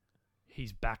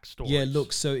his backstory. Yeah,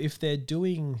 look, so if they're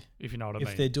doing... If you know what I If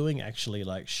mean. they're doing actually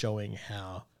like showing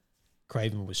how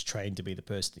Craven was trained to be the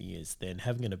person he is, then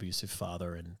having an abusive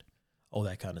father and all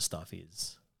that kind of stuff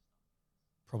is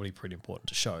probably pretty important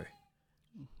to show.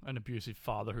 An abusive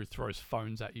father who throws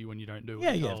phones at you when you don't do what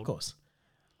Yeah, you're yeah, told. of course.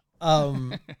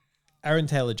 Aaron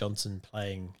Taylor Johnson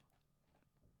playing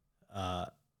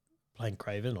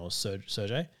Craven or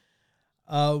Sergey.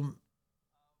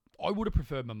 I would have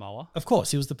preferred Momoa. Of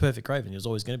course, he was the perfect Craven. He was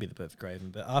always going to be the perfect Craven.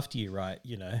 But after you write,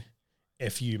 you know,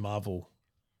 F you Marvel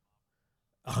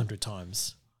 100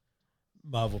 times,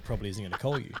 Marvel probably isn't going to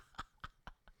call you.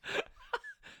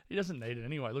 He doesn't need it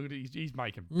anyway. Look at it. He's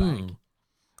making Mm. bank.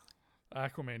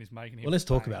 Aquaman is making him Well, let's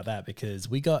talk bank. about that because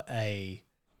we got a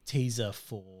teaser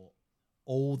for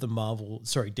all the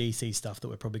DC stuff that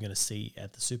we're probably going to see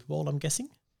at the Super Bowl, I'm guessing.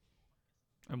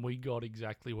 And we got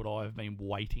exactly what I've been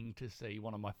waiting to see.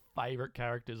 One of my favourite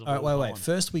characters of All right, all wait. time.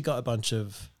 First, we got a bunch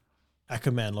of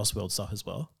Aquaman Lost World stuff as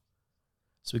well.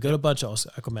 So we got a bunch of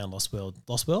Aquaman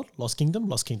Lost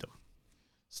Kingdom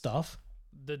stuff.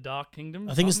 The Dark Kingdom?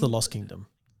 I think it's the something? Lost Kingdom.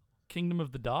 Kingdom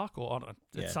of the Dark? Or I don't know.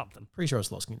 It's Yeah. something. Pretty sure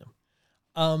it's Lost Kingdom.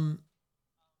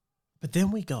 But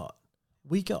then we got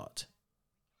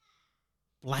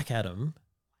Black Adam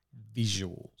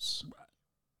visuals.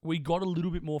 We got a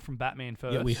little bit more from Batman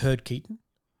first. Yeah, we heard Keaton.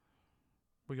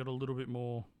 We got a little bit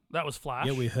more. That was Flash.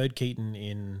 Yeah, we heard Keaton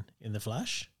in The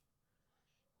Flash,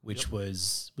 which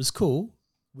was cool.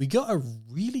 We got a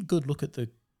really good look at the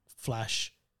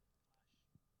Flash.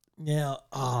 Now,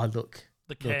 look.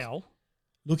 The cow.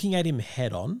 Looking at him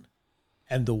head on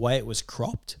and the way it was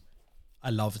cropped, I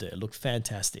loved it. It looked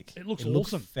fantastic. It looks looked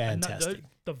awesome. fantastic. And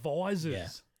the visors. Yeah.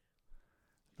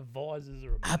 The visors are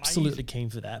amazing. Absolutely keen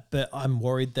for that. But I'm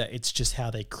worried that it's just how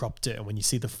they cropped it. And when you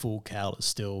see the full cowl, it's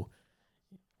still...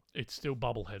 It's still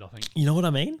bubblehead, I think. You know what I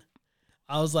mean?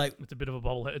 I was like... It's a bit of a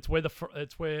bubblehead. It's where the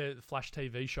Flash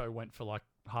TV show went for like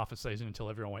half a season until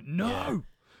everyone went, no!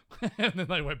 And then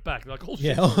they went back. They're like, oh, shit.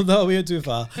 Yeah, oh, no, we went too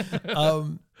far.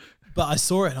 But I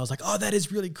saw it and I was like, oh, that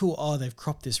is really cool. Oh, they've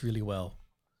cropped this really well.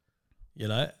 You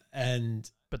know? And...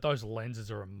 But those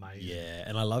lenses are amazing. Yeah,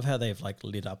 and I love how they've like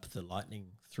lit up the lightning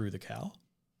through the cowl.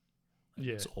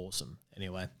 Yeah. It's awesome.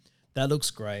 Anyway, that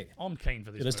looks great. I'm keen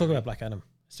for this. Yeah, let's movie. talk about Black Adam.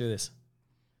 Let's do this.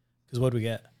 Because what do we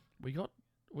get? We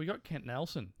got Kent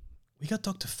Nelson. We got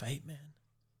Dr. Fate, man.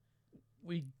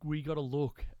 We got to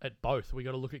look at both. We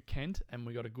got to look at Kent, and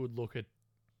we got a good look at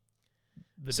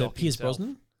the So Doc Pierce himself.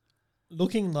 Brosnan,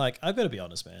 looking like, I've got to be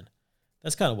honest, man.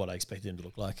 That's kind of what I expected him to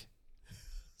look like.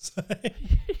 So,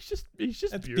 he's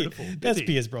just that's beautiful. That's isn't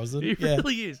he? Pierce Brosnan. He Yeah.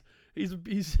 really is.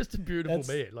 He's just a beautiful That's-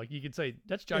 man. Like you could say,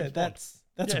 that's James Yeah, Bond.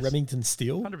 that's Yes. Remington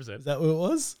Steele. 100%. Is that what it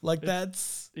was? Like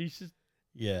It's- that's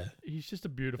He's just a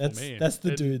beautiful That's man. that's the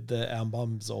And- dude that our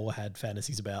mums all had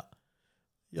fantasies about.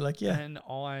 You're like, yeah, And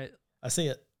I see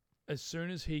it. as soon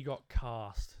as he got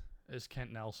cast as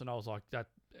Kent Nelson, I was like,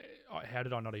 how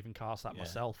did I not even cast that Yeah,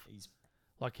 myself? He's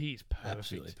Like he's perfect.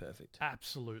 absolutely perfect.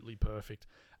 Absolutely perfect.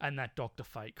 And that Dr.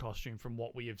 Fate costume from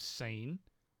what we have seen,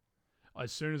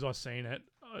 as soon as I seen it,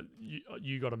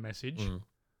 you got a message. Mm.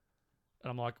 And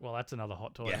I'm like, well, that's another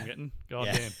hot toy Yeah. I'm getting. God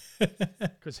Yeah. damn.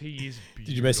 Because he is beautiful.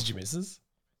 Did you message your missus?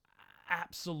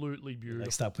 Absolutely beautiful.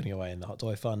 Like start putting away in the hot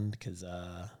toy fund because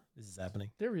this is happening.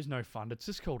 There is no fund. It's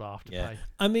just called Afterpay. Yeah,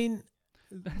 I mean,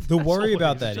 the That's worry all it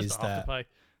about is. that It's is just that Afterpay.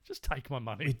 Just take my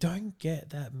money. we don't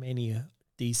get that many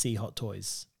DC hot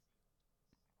toys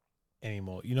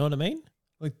anymore. You know what I mean?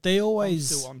 Like they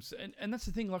always, and that's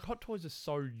the thing. Like Hot Toys are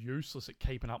so useless at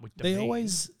keeping up with they demand.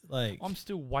 always like. I'm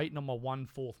still waiting on my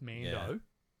 1/4 Mando.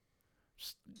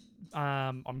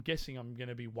 I'm guessing I'm going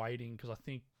to be waiting because I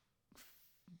think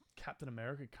Captain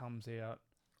America comes out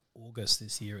August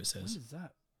this year. It When says. is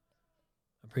that?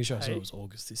 I'm pretty sure I saw Hey. it was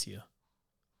August this year.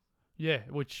 Yeah,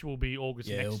 which will be August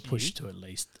Yeah, next it'll push year. to at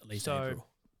least So, April.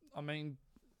 I mean,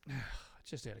 it's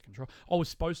just out of control. I was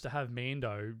supposed to have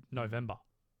Mando November,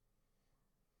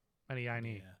 and he ain't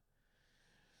here.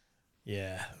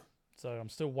 Yeah. So I'm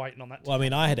still waiting on that. Well, I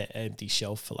mean, I had an empty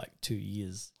shelf for like 2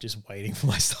 years, just waiting for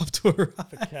my stuff to arrive.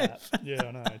 for Cap. Yeah,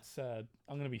 I know. It's sad.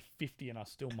 I'm going to be 50 and I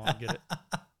still might get it.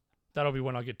 That'll be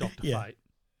when I get Dr. Yeah. Fate.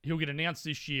 He'll get announced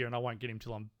this year and I won't get him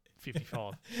till I'm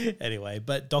 55. Anyway,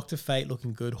 but Dr. Fate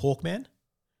looking good. Hawkman.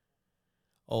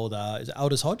 Old, is it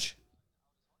Aldous Hodge?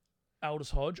 Aldous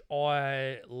Hodge,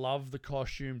 I love the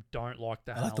costume. Don't like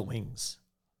the I helmet. like the wings.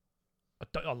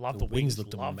 I love The the wings wings.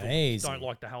 looked love the wings. amazing. Don't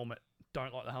like the helmet.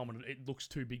 Don't like the helmet. It looks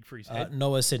too big for his head.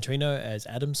 Noah Centrino as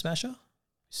Adam Smasher.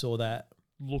 Saw that.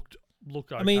 Looked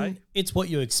okay. I mean, it's what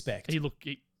you expect. he looked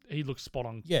spot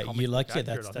on. Yeah, comic you book like- yeah,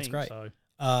 accurate, that's I think, great.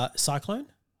 So Cyclone.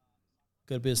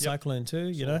 Got a bit of Yep. Cyclone too,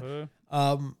 you saw know.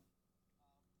 her.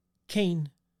 Keen.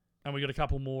 And we got a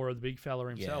couple more of the big fella Yeah.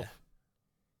 himself.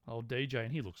 Old DJ,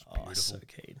 and he looks Oh, beautiful. so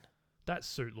keen. That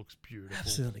suit looks beautiful.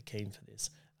 Absolutely keen for this.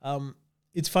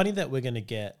 It's funny that we're going to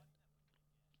get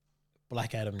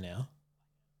Black Adam now.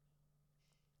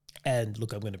 And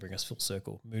look, I'm going to bring us full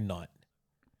circle. Moon Knight.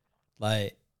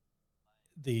 Like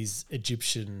these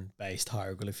Egyptian-based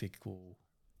hieroglyphical.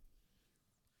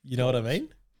 You know what I mean?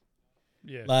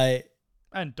 Yeah. Like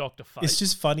And Dr. Fate. it's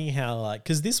just funny how like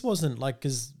because this wasn't like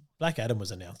because Black Adam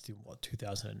was announced in what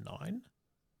 2009.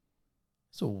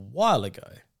 It's a while ago.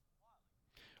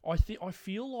 I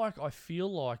feel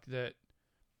like that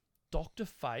Dr.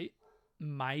 Fate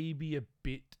may be a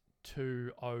bit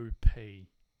too OP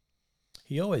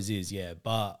He always is, yeah,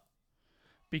 but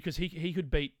because he could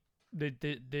beat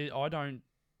the I don't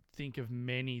think of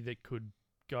many that could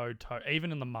go toe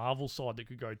even in the Marvel side that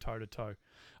could go toe to toe.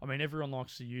 I mean, everyone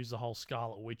likes to use the whole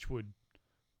Scarlet Witch would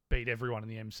beat everyone in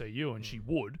the MCU, and she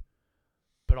would.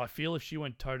 But I feel if she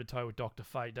went toe to toe with Dr.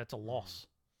 Fate, that's a loss.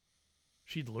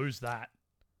 She'd lose that.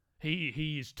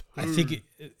 He is too. I think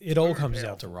it all too comes down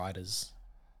powerful. to writers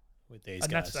with these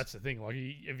And guys. that's the thing. Like,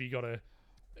 have you got a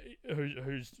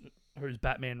who's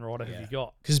Batman writer have Yeah. you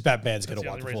got? Because Batman's That's going to the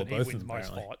wipe only the floor reason he both of wins them, most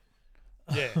apparently.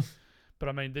 fight. Yeah, but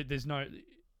I mean, there's no.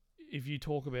 If you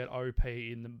talk about OP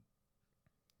in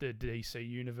the DC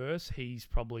universe, he's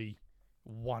probably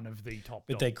one of the top.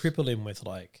 But they dogs. cripple him with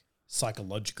like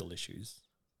psychological issues.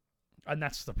 And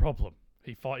that's the problem.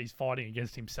 He's fighting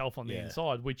against himself on the Yeah.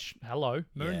 inside. Which Moon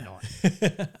Yeah.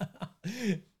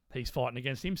 Knight. He's fighting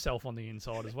against himself on the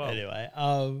inside as well. Anyway,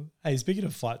 hey, speaking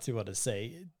of fights you want to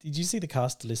see, did you see the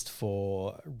cast list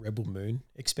for Rebel Moon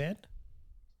expand?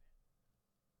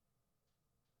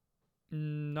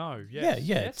 No. Yes.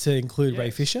 Yeah, Yes. to include Ray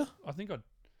Yes. Fisher. I think I'd.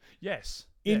 Yes.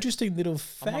 Yeah. Interesting little I'm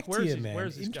like, fact where is here, this- man. where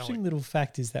is this Interesting going? little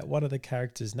fact is that one of the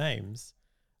characters' names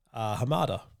are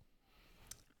Hamada.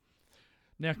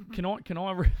 Now, can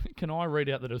I read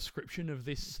out the description of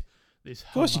this? Of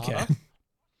course you can.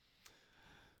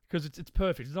 Because it's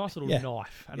perfect. It's a nice little Yeah.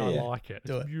 knife, and Yeah, I yeah. like it.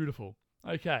 Do It's it. beautiful.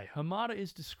 Okay, Hamada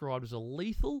is described as a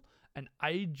lethal and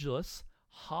ageless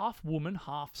half woman,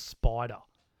 half spider.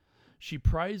 She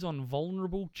preys on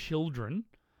vulnerable children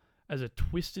as a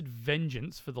twisted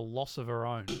vengeance for the loss of her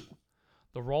own.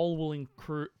 The role will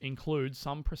include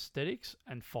some prosthetics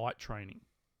and fight training.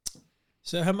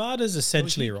 So Hamada's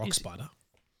essentially a rock is- spider.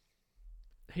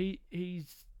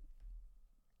 He's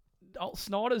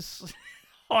Snyder's.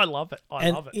 I love it. I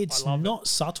And love it. it's I love not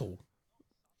subtle. it.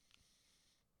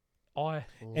 I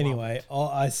love Anyway, it.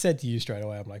 I said to you straight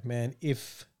away, I'm like, man,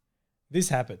 if this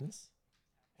happens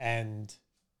and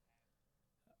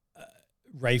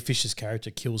Ray Fisher's character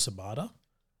kills Hamada,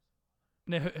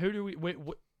 Now,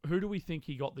 who do we think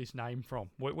he got this name from?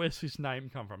 Where's his name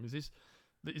come from? Is this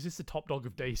the top dog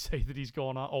of DC that he's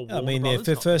gone? Oh, I Warner mean, Brothers? if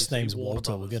their Not first DC, name's Warner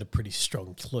Walter, we'll Brothers. get a pretty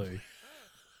strong clue.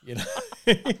 You know,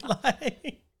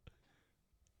 like,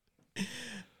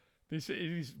 This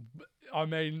is. I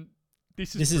mean,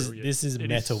 this this is brilliant. It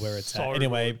meta is where it's so at.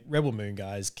 Anyway, good. Rebel Moon,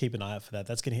 guys, keep an eye out for that.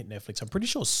 That's gonna hit Netflix. I'm pretty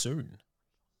sure soon,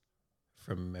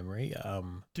 from memory.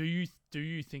 Do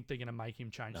you think they're going to make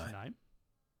him change No. the name?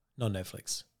 Not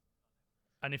Netflix.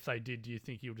 And if they did, do you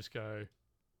think he'll just go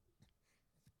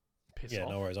piss Yeah,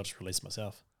 off? no worries. I'll just release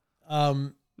myself.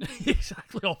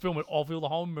 Exactly. I'll film it. I'll film the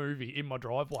whole movie in my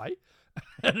driveway,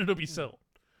 and it'll be settled.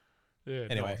 Yeah.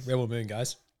 Anyway, nice. Rebel Moon,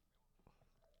 guys.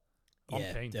 I'm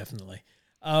Yeah, keen. definitely.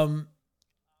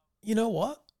 You know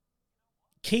what?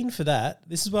 Keen for that.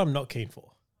 This is what I'm not keen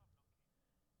for.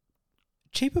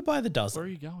 Cheaper by the dozen. Where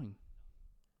are you going?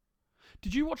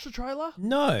 Did you watch the trailer?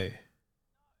 No.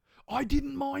 I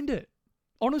didn't mind it.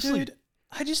 Honestly, Dude,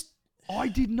 I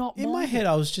did not mind in my head, it.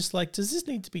 I was just like, does this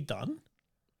need to be done?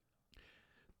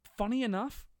 Funny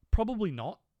enough, probably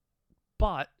not.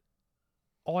 But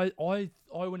I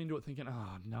went into it thinking,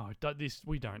 oh no,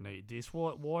 we don't need this.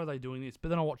 Why are they doing this? But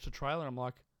then I watched the trailer and I'm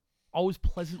like, I was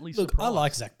pleasantly Look, surprised. I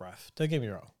like Zach Braff. Don't get me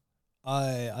wrong.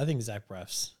 I think Zach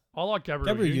Braff's. I like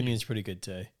Gabrielle Union. Union's pretty good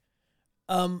too.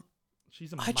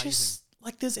 She's amazing. I just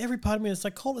like there's every part of me that's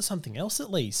like, call it something else at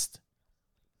least.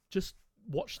 Just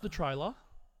watch the trailer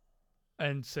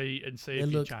and see if Yeah, you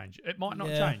look, change. It might not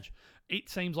yeah. change. It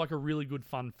seems like a really good,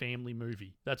 fun family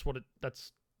movie. That's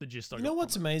the gist. You know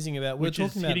what's amazing about Which we're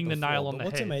is talking about hitting the before, nail on but the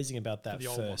what's head amazing about for that the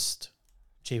old one. first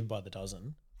Cheaper by the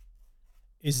Dozen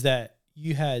is that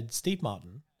you had Steve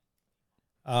Martin,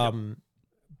 Bonner,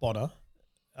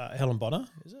 Helen Bonner,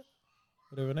 is it?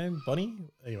 Whatever her name, Bonnie.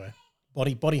 Anyway,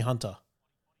 Bonnie Hunter,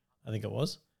 I think it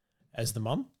was, as the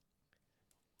mum.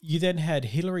 You then had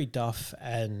Hilary Duff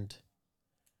and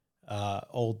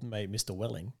old mate Mr.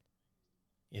 Welling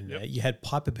in there. You had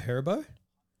Piper Perabo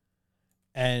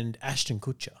and Ashton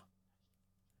Kutcher.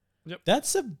 Yep.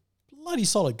 That's a bloody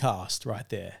solid cast right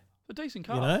there. A decent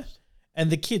cast. You know? And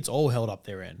the kids all held up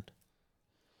their end.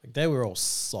 Like they were all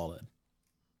solid.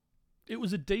 It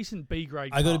was a decent B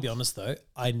grade. I got to be honest though,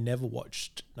 I never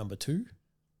watched number 2.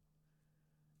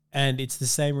 And it's the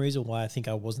same reason why I think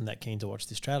I wasn't that keen to watch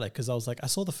this trailer, because I was like, I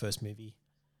saw the first movie.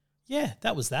 Yeah,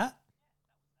 that was that.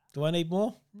 Do I need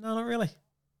more? No, not really.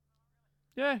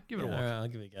 Yeah, give it a watch. All right, I'll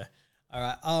give it a go. All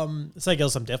right. Something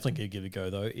else I'm definitely going to give it a go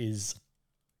though is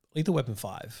Lethal Weapon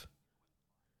 5.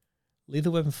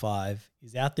 Lethal Weapon 5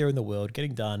 is out there in the world,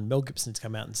 getting done. Mel Gibson's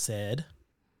come out and said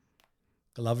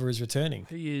Glover is returning.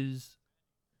 He is,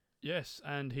 yes,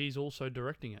 and he's also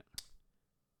directing it.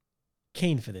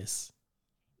 Keen for this.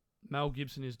 Mel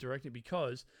Gibson is directing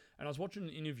because, and I was watching an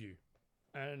interview,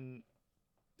 and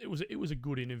it was a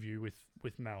good interview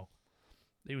with Mel.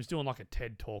 He was doing like a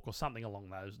TED talk or something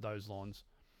along those lines,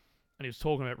 and he was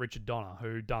talking about Richard Donner,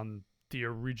 who done the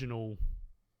original.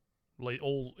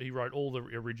 He wrote all the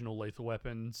original Lethal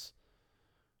Weapons.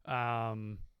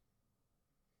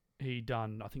 He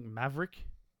done, I think, Maverick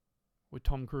with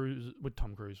Tom Cruise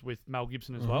with Mel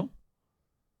Gibson as well.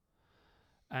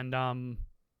 And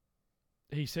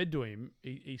he said to him,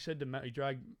 he said to Mel, he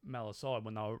dragged Mel aside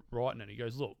when they were writing it. He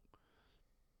goes, "Look,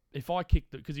 if I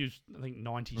kick because he was, I think,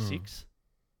 96,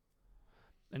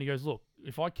 and he goes, look,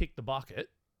 if I kick the bucket,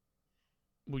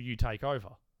 will you take over?"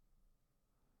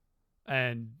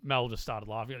 And Mel just started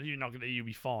laughing. You'll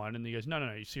be fine. And he goes, no,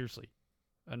 seriously.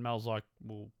 And Mel's like,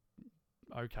 well,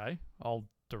 okay, I'll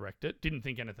direct it. Didn't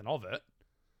think anything of it.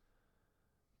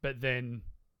 But then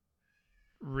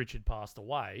Richard passed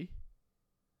away,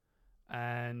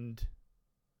 and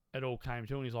it all came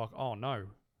to him, and he's like, oh no,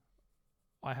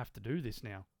 I have to do this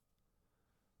now.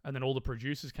 And then all the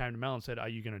producers came to Mel and said, are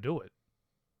you going to do it?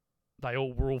 They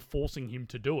were all forcing him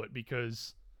to do it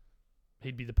because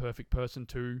he'd be the perfect person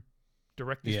to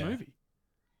direct this movie.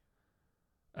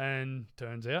 And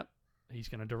turns out he's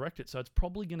going to direct it. So it's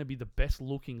probably going to be the best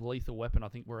looking Lethal Weapon I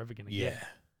think we're ever going to get.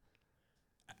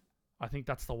 I think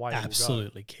that's the way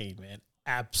Absolutely keen, man.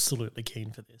 Absolutely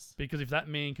keen for this. Because if that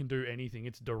man can do anything,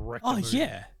 it's direct. Oh,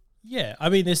 yeah. Yeah. I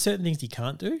mean, there's certain things he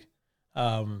can't do.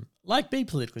 Like be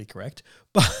politically correct,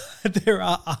 but there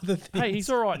are other things. Hey,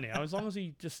 he's all right now. As long as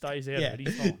he just stays out of it,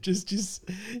 he's fine.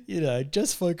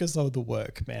 Just focus on the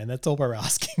work, man. That's all we're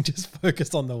asking. Just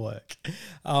focus on the work.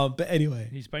 But anyway,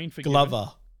 he's been forgiven.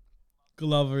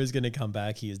 Glover is going to come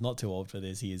back. He is not too old for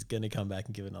this. He is going to come back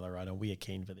and give another run, and we are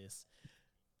keen for this.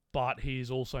 But he is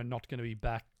also not going to be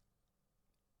back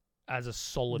as a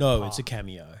solid. No, part. it's a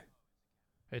cameo.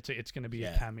 It's going to be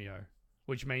a cameo.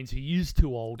 Which means he is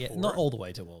too old for not it, all the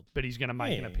way too old. but he's going to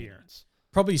make an appearance.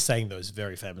 Probably saying those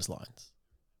very famous lines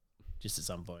just at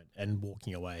some point and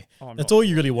walking away. Oh, That's all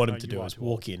you really want him to do is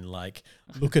walk in, like,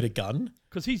 look at a gun,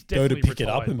 because he's go to definitely pick it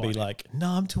up and be retired by now. like, no,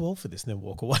 I'm too old for this, and then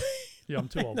walk away. Yeah, I'm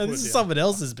too old. No, this is someone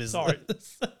else's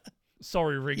business.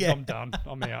 Sorry, Riggs, I'm done.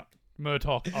 I'm out.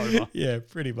 Murdoch, over. Yeah,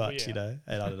 pretty much, yeah.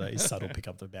 And I don't know, his son will pick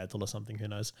up the mantle or something, who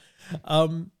knows.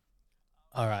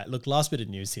 All right, look, last bit of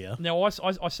news here. Now, I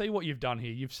see what you've done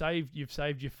here. You've saved your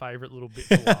favourite little bit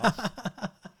for last.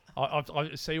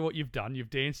 I see what you've done. You've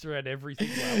danced around everything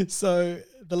well. So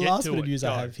the last bit of news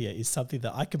I Go. have here is something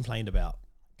that I complained about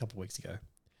a couple of weeks ago.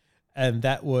 And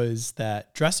that was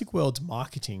that Jurassic World's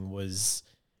marketing was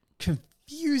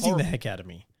confusing the heck out of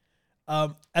me.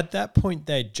 At that point,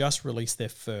 they had just released their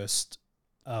first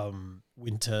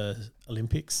Winter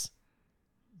Olympics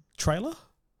trailer,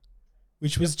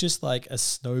 which was just like a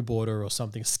snowboarder or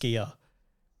something, skier,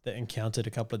 that encountered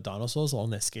a couple of dinosaurs on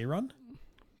their ski run.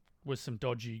 With some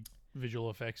dodgy visual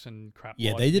effects and crap.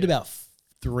 Yeah, like, they did about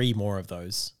 3 more of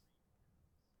those.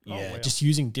 Oh, Yeah, wow. just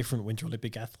using different Winter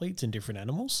Olympic athletes and different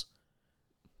animals.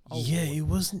 Oh, yeah, Lord. it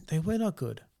wasn't. They were not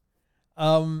good.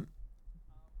 Why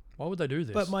would they do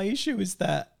this? But my issue is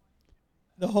that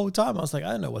the whole time I was like,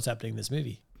 I don't know what's happening in this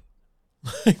movie.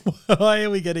 Like, why are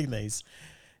we getting these?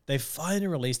 They finally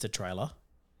released a trailer.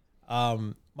 My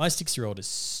 6-year-old is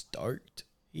stoked.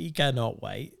 He cannot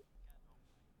wait.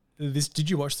 Did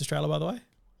you watch this trailer, by the way?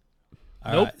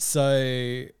 All Nope. right,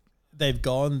 so they've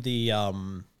gone the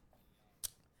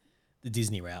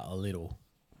Disney route a little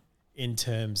in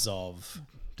terms of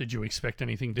Did you expect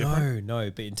anything different? no,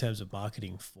 but in terms of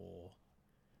marketing for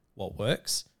what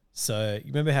works. So you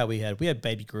remember how we had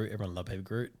Baby Groot? Everyone loved Baby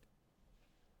Groot.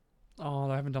 Oh,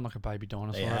 they haven't done like a baby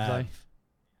dinosaur, They have have. they?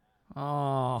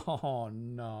 Oh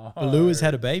no. Baloo has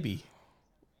had a baby.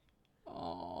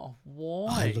 Oh, Oh,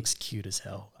 why? it looks cute as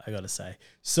hell, I gotta say.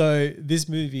 So this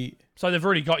movie, So they've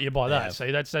already got you by They that. have.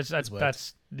 See, that's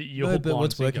worked. your no, hook, but line,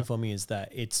 what's sinker. working for me is that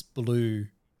it's Baloo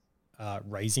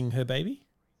raising her baby,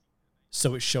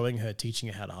 so it's showing her, teaching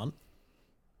her how to hunt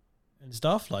and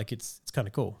stuff. Like it's kind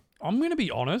of cool. I'm going to be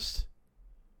honest.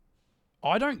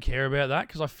 I don't care about that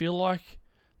because I feel like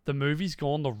the movie's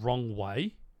gone the wrong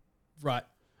way. Right.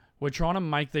 We're trying to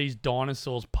make these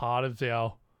dinosaurs part of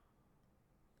our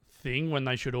thing when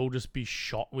they should all just be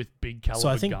shot with big caliber So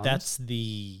I think guns.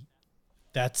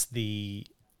 that's the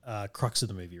crux of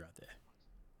the movie right there,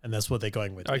 and that's what they're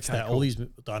going with. It's Okay, that all cool. these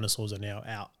dinosaurs are now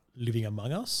out living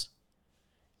among us,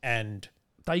 and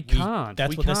They can't. That's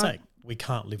We what they're can't- saying. We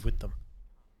can't live with them.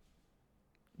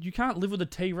 You can't live with a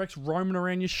T-Rex roaming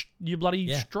around your bloody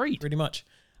Yeah, street. pretty much.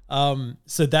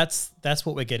 So that's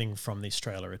what we're getting from this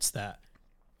trailer. It's that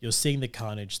you're seeing the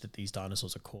carnage that these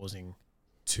dinosaurs are causing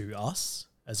to us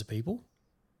as a people,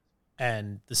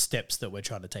 and the steps that we're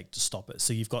trying to take to stop it.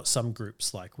 So you've got some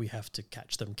groups like we have to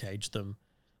catch them, cage them,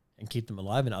 and keep them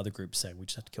alive, and other groups saying we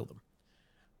just have to kill them.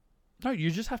 No, you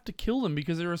just have to kill them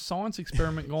because they're a science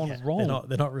experiment gone Yeah, wrong.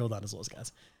 They're not real dinosaurs,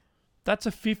 guys. That's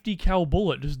a 50 cal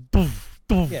bullet. Just doof,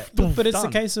 doof, Yeah, doof, but it's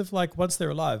done. the case of like once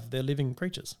they're alive, they're living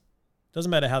creatures. Doesn't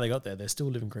matter how they got there; they're still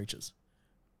living creatures.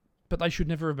 But they should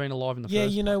never have been alive in the Yeah,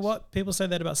 first you know place. what? People say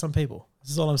that about some people.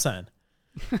 This is all I'm saying.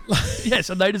 Yes,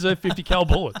 and they deserve 50 cal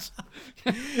bullets.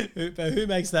 But who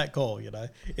makes that call? You know,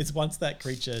 it's once that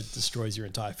creature destroys your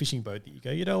entire fishing boat that you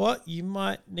go, you know what? You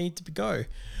might need to go.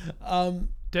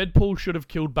 Deadpool should have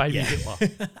killed baby Yeah.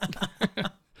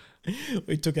 Hitler.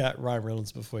 We took out Ryan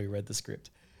Reynolds before we read the script.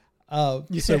 So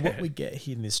what Yeah. we get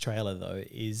here in this trailer, though,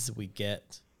 is we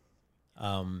get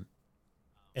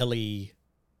Ellie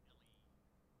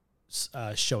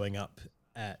showing up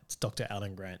at Dr.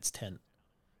 Alan Grant's tent.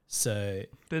 So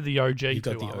They're the OG you've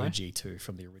got too, the aren't OG too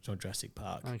from the original Jurassic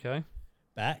Park they? Okay.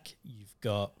 back. You've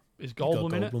got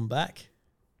Goldblum in it? Goldblum back.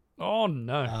 Oh,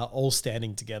 no. All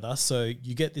standing together. So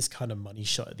you get this kind of money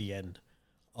shot at the end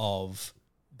of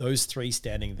those 3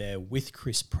 standing there with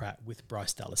Chris Pratt, with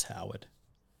Bryce Dallas Howard.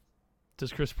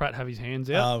 Does Chris Pratt have his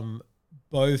hands out?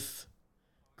 Both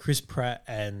Chris Pratt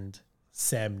and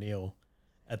Sam Neill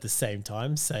at the same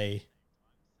time say,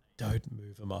 "Don't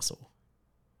move a muscle,"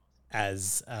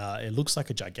 as it looks like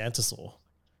a Gigantosaur,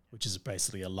 which is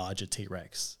basically a larger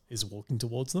T-Rex, is walking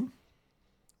towards them.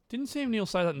 Didn't Sam Neill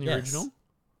say that in the Yes. original?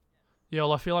 Yeah,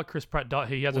 well, I feel like Chris Pratt,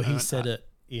 he hasn't Well, he earned said that. it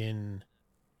in...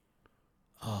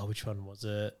 Oh, which one was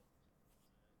it?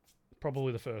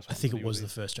 Probably the first I one. think that it he was in. the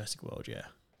first Jurassic World, yeah.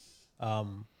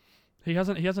 He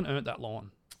hasn't earned that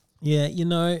line. Yeah, you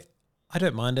know, I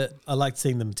don't mind it. I like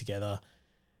seeing them together.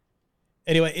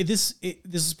 Anyway, this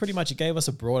is pretty much, it gave us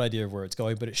a broad idea of where it's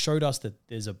going, but it showed us that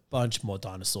there's a bunch more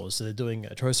dinosaurs. So they're doing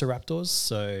Atrociraptors.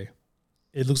 So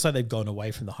it looks like they've gone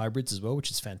away from the hybrids as well, which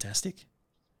is fantastic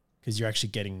because you're actually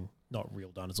getting not real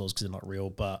dinosaurs because they're not real,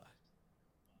 but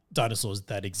dinosaurs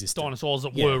that exist. Dinosaurs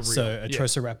that Yeah, were real. so Yeah.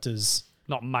 Atrociraptors,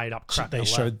 Not made up crap. they in a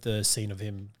lab. showed the scene of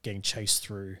him getting chased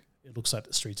through, it looks like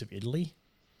the streets of Italy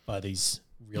by these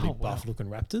really Oh, wow. buff looking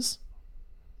raptors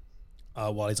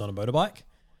while he's on a motorbike.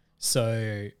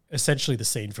 So essentially the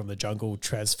scene from the jungle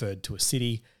transferred to a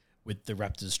city with the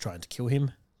raptors trying to kill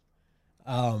him.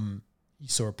 You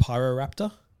saw a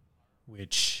Pyroraptor,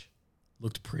 which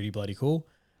looked pretty bloody cool.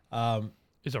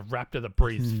 Is a raptor that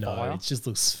breathes No, fire. it just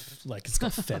looks like it's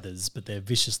got feathers, but they're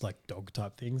vicious like dog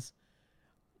type things.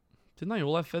 Didn't they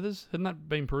all have feathers? Hadn't that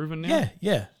been proven now? Yeah,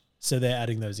 yeah. So they're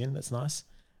adding those in. That's nice.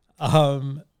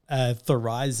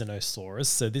 Therizinosaurus.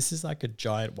 So this is like a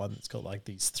giant one that's got like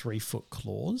these 3-foot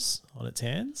claws on its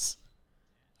hands.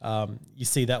 You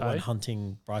see that one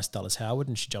hunting Bryce Dallas Howard,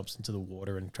 and she jumps into the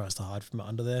water and tries to hide from it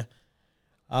under there.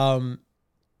 And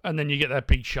then you get that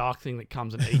big shark thing that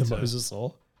comes and eats the her.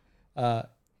 mosasaur.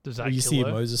 Does that you kill see her?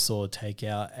 a mosasaur take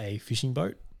out a fishing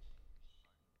boat.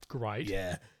 Great.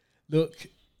 Yeah. Look,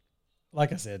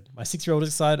 like I said, my 6-year-old is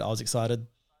excited. I was excited.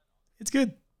 It's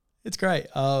good. It's great.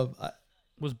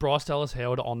 Was Bryce Dallas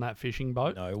Howard on that fishing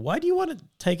boat? No. Why do you want to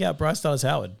take out Bryce Dallas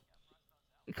Howard?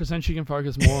 Because then she can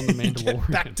focus more on the Get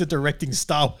Mandalorian. back to directing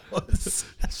Star Wars.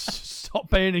 Stop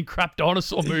being in crap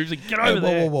dinosaur movies and get over Whoa,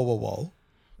 there. Whoa.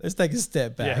 Let's take a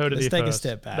step back. Yeah, heard it Let's here take first. a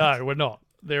step back. No, we're not.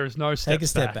 There is no step back. Take a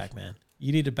step back, man.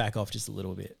 You need to back off just a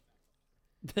little bit.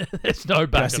 There's no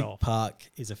backing Jurassic off. Park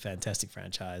is a fantastic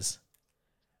franchise.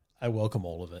 I welcome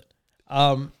all of it.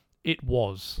 It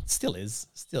was. Still is.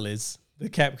 The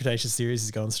Camp Cretaceous series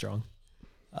is going strong.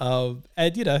 And,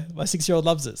 my 6-year-old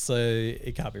loves it, so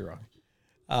it can't be wrong.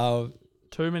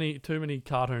 Too many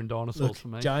cartoon dinosaurs Look, for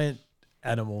me. giant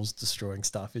animals destroying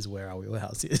stuff is where our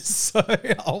wheelhouse is, so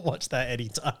I'll watch that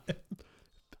anytime.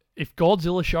 If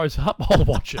Godzilla shows up, I'll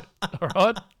watch it. All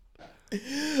right.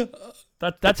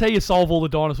 That's how you solve all the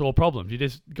dinosaur problems.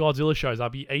 Godzilla shows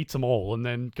up, he eats them all, and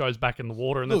then goes back in the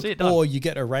water, and that's it. Done. Or you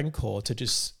get a Rancor to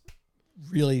just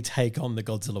really take on the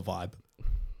Godzilla vibe.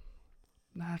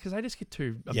 Nah, because they just get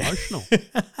too emotional.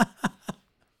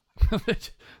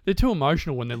 They're too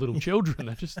emotional when they're little children.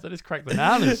 They just crack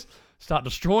bananas, start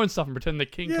destroying stuff, and pretend they're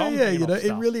King Kong. Yeah,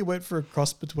 it really went for a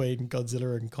cross between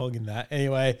Godzilla and Kong in that.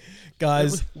 Anyway,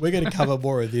 guys, we're going to cover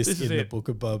more of this in the Book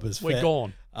of Boba's Fett. We're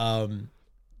gone.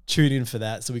 Tune in for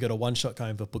that. So we got a one-shot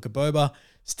coming for Book of Boba.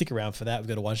 Stick around for that. We've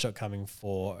got a one-shot coming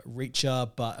for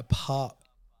Reacher. But apart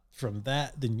from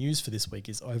that, the news for this week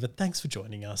is over. Thanks for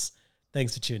joining us.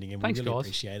 Thanks for tuning in. Thanks, we really guys.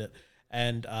 appreciate it.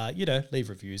 And, leave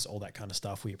reviews, all that kind of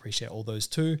stuff. We appreciate all those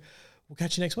too. We'll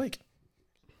catch you next week.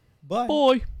 Bye.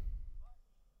 Bye.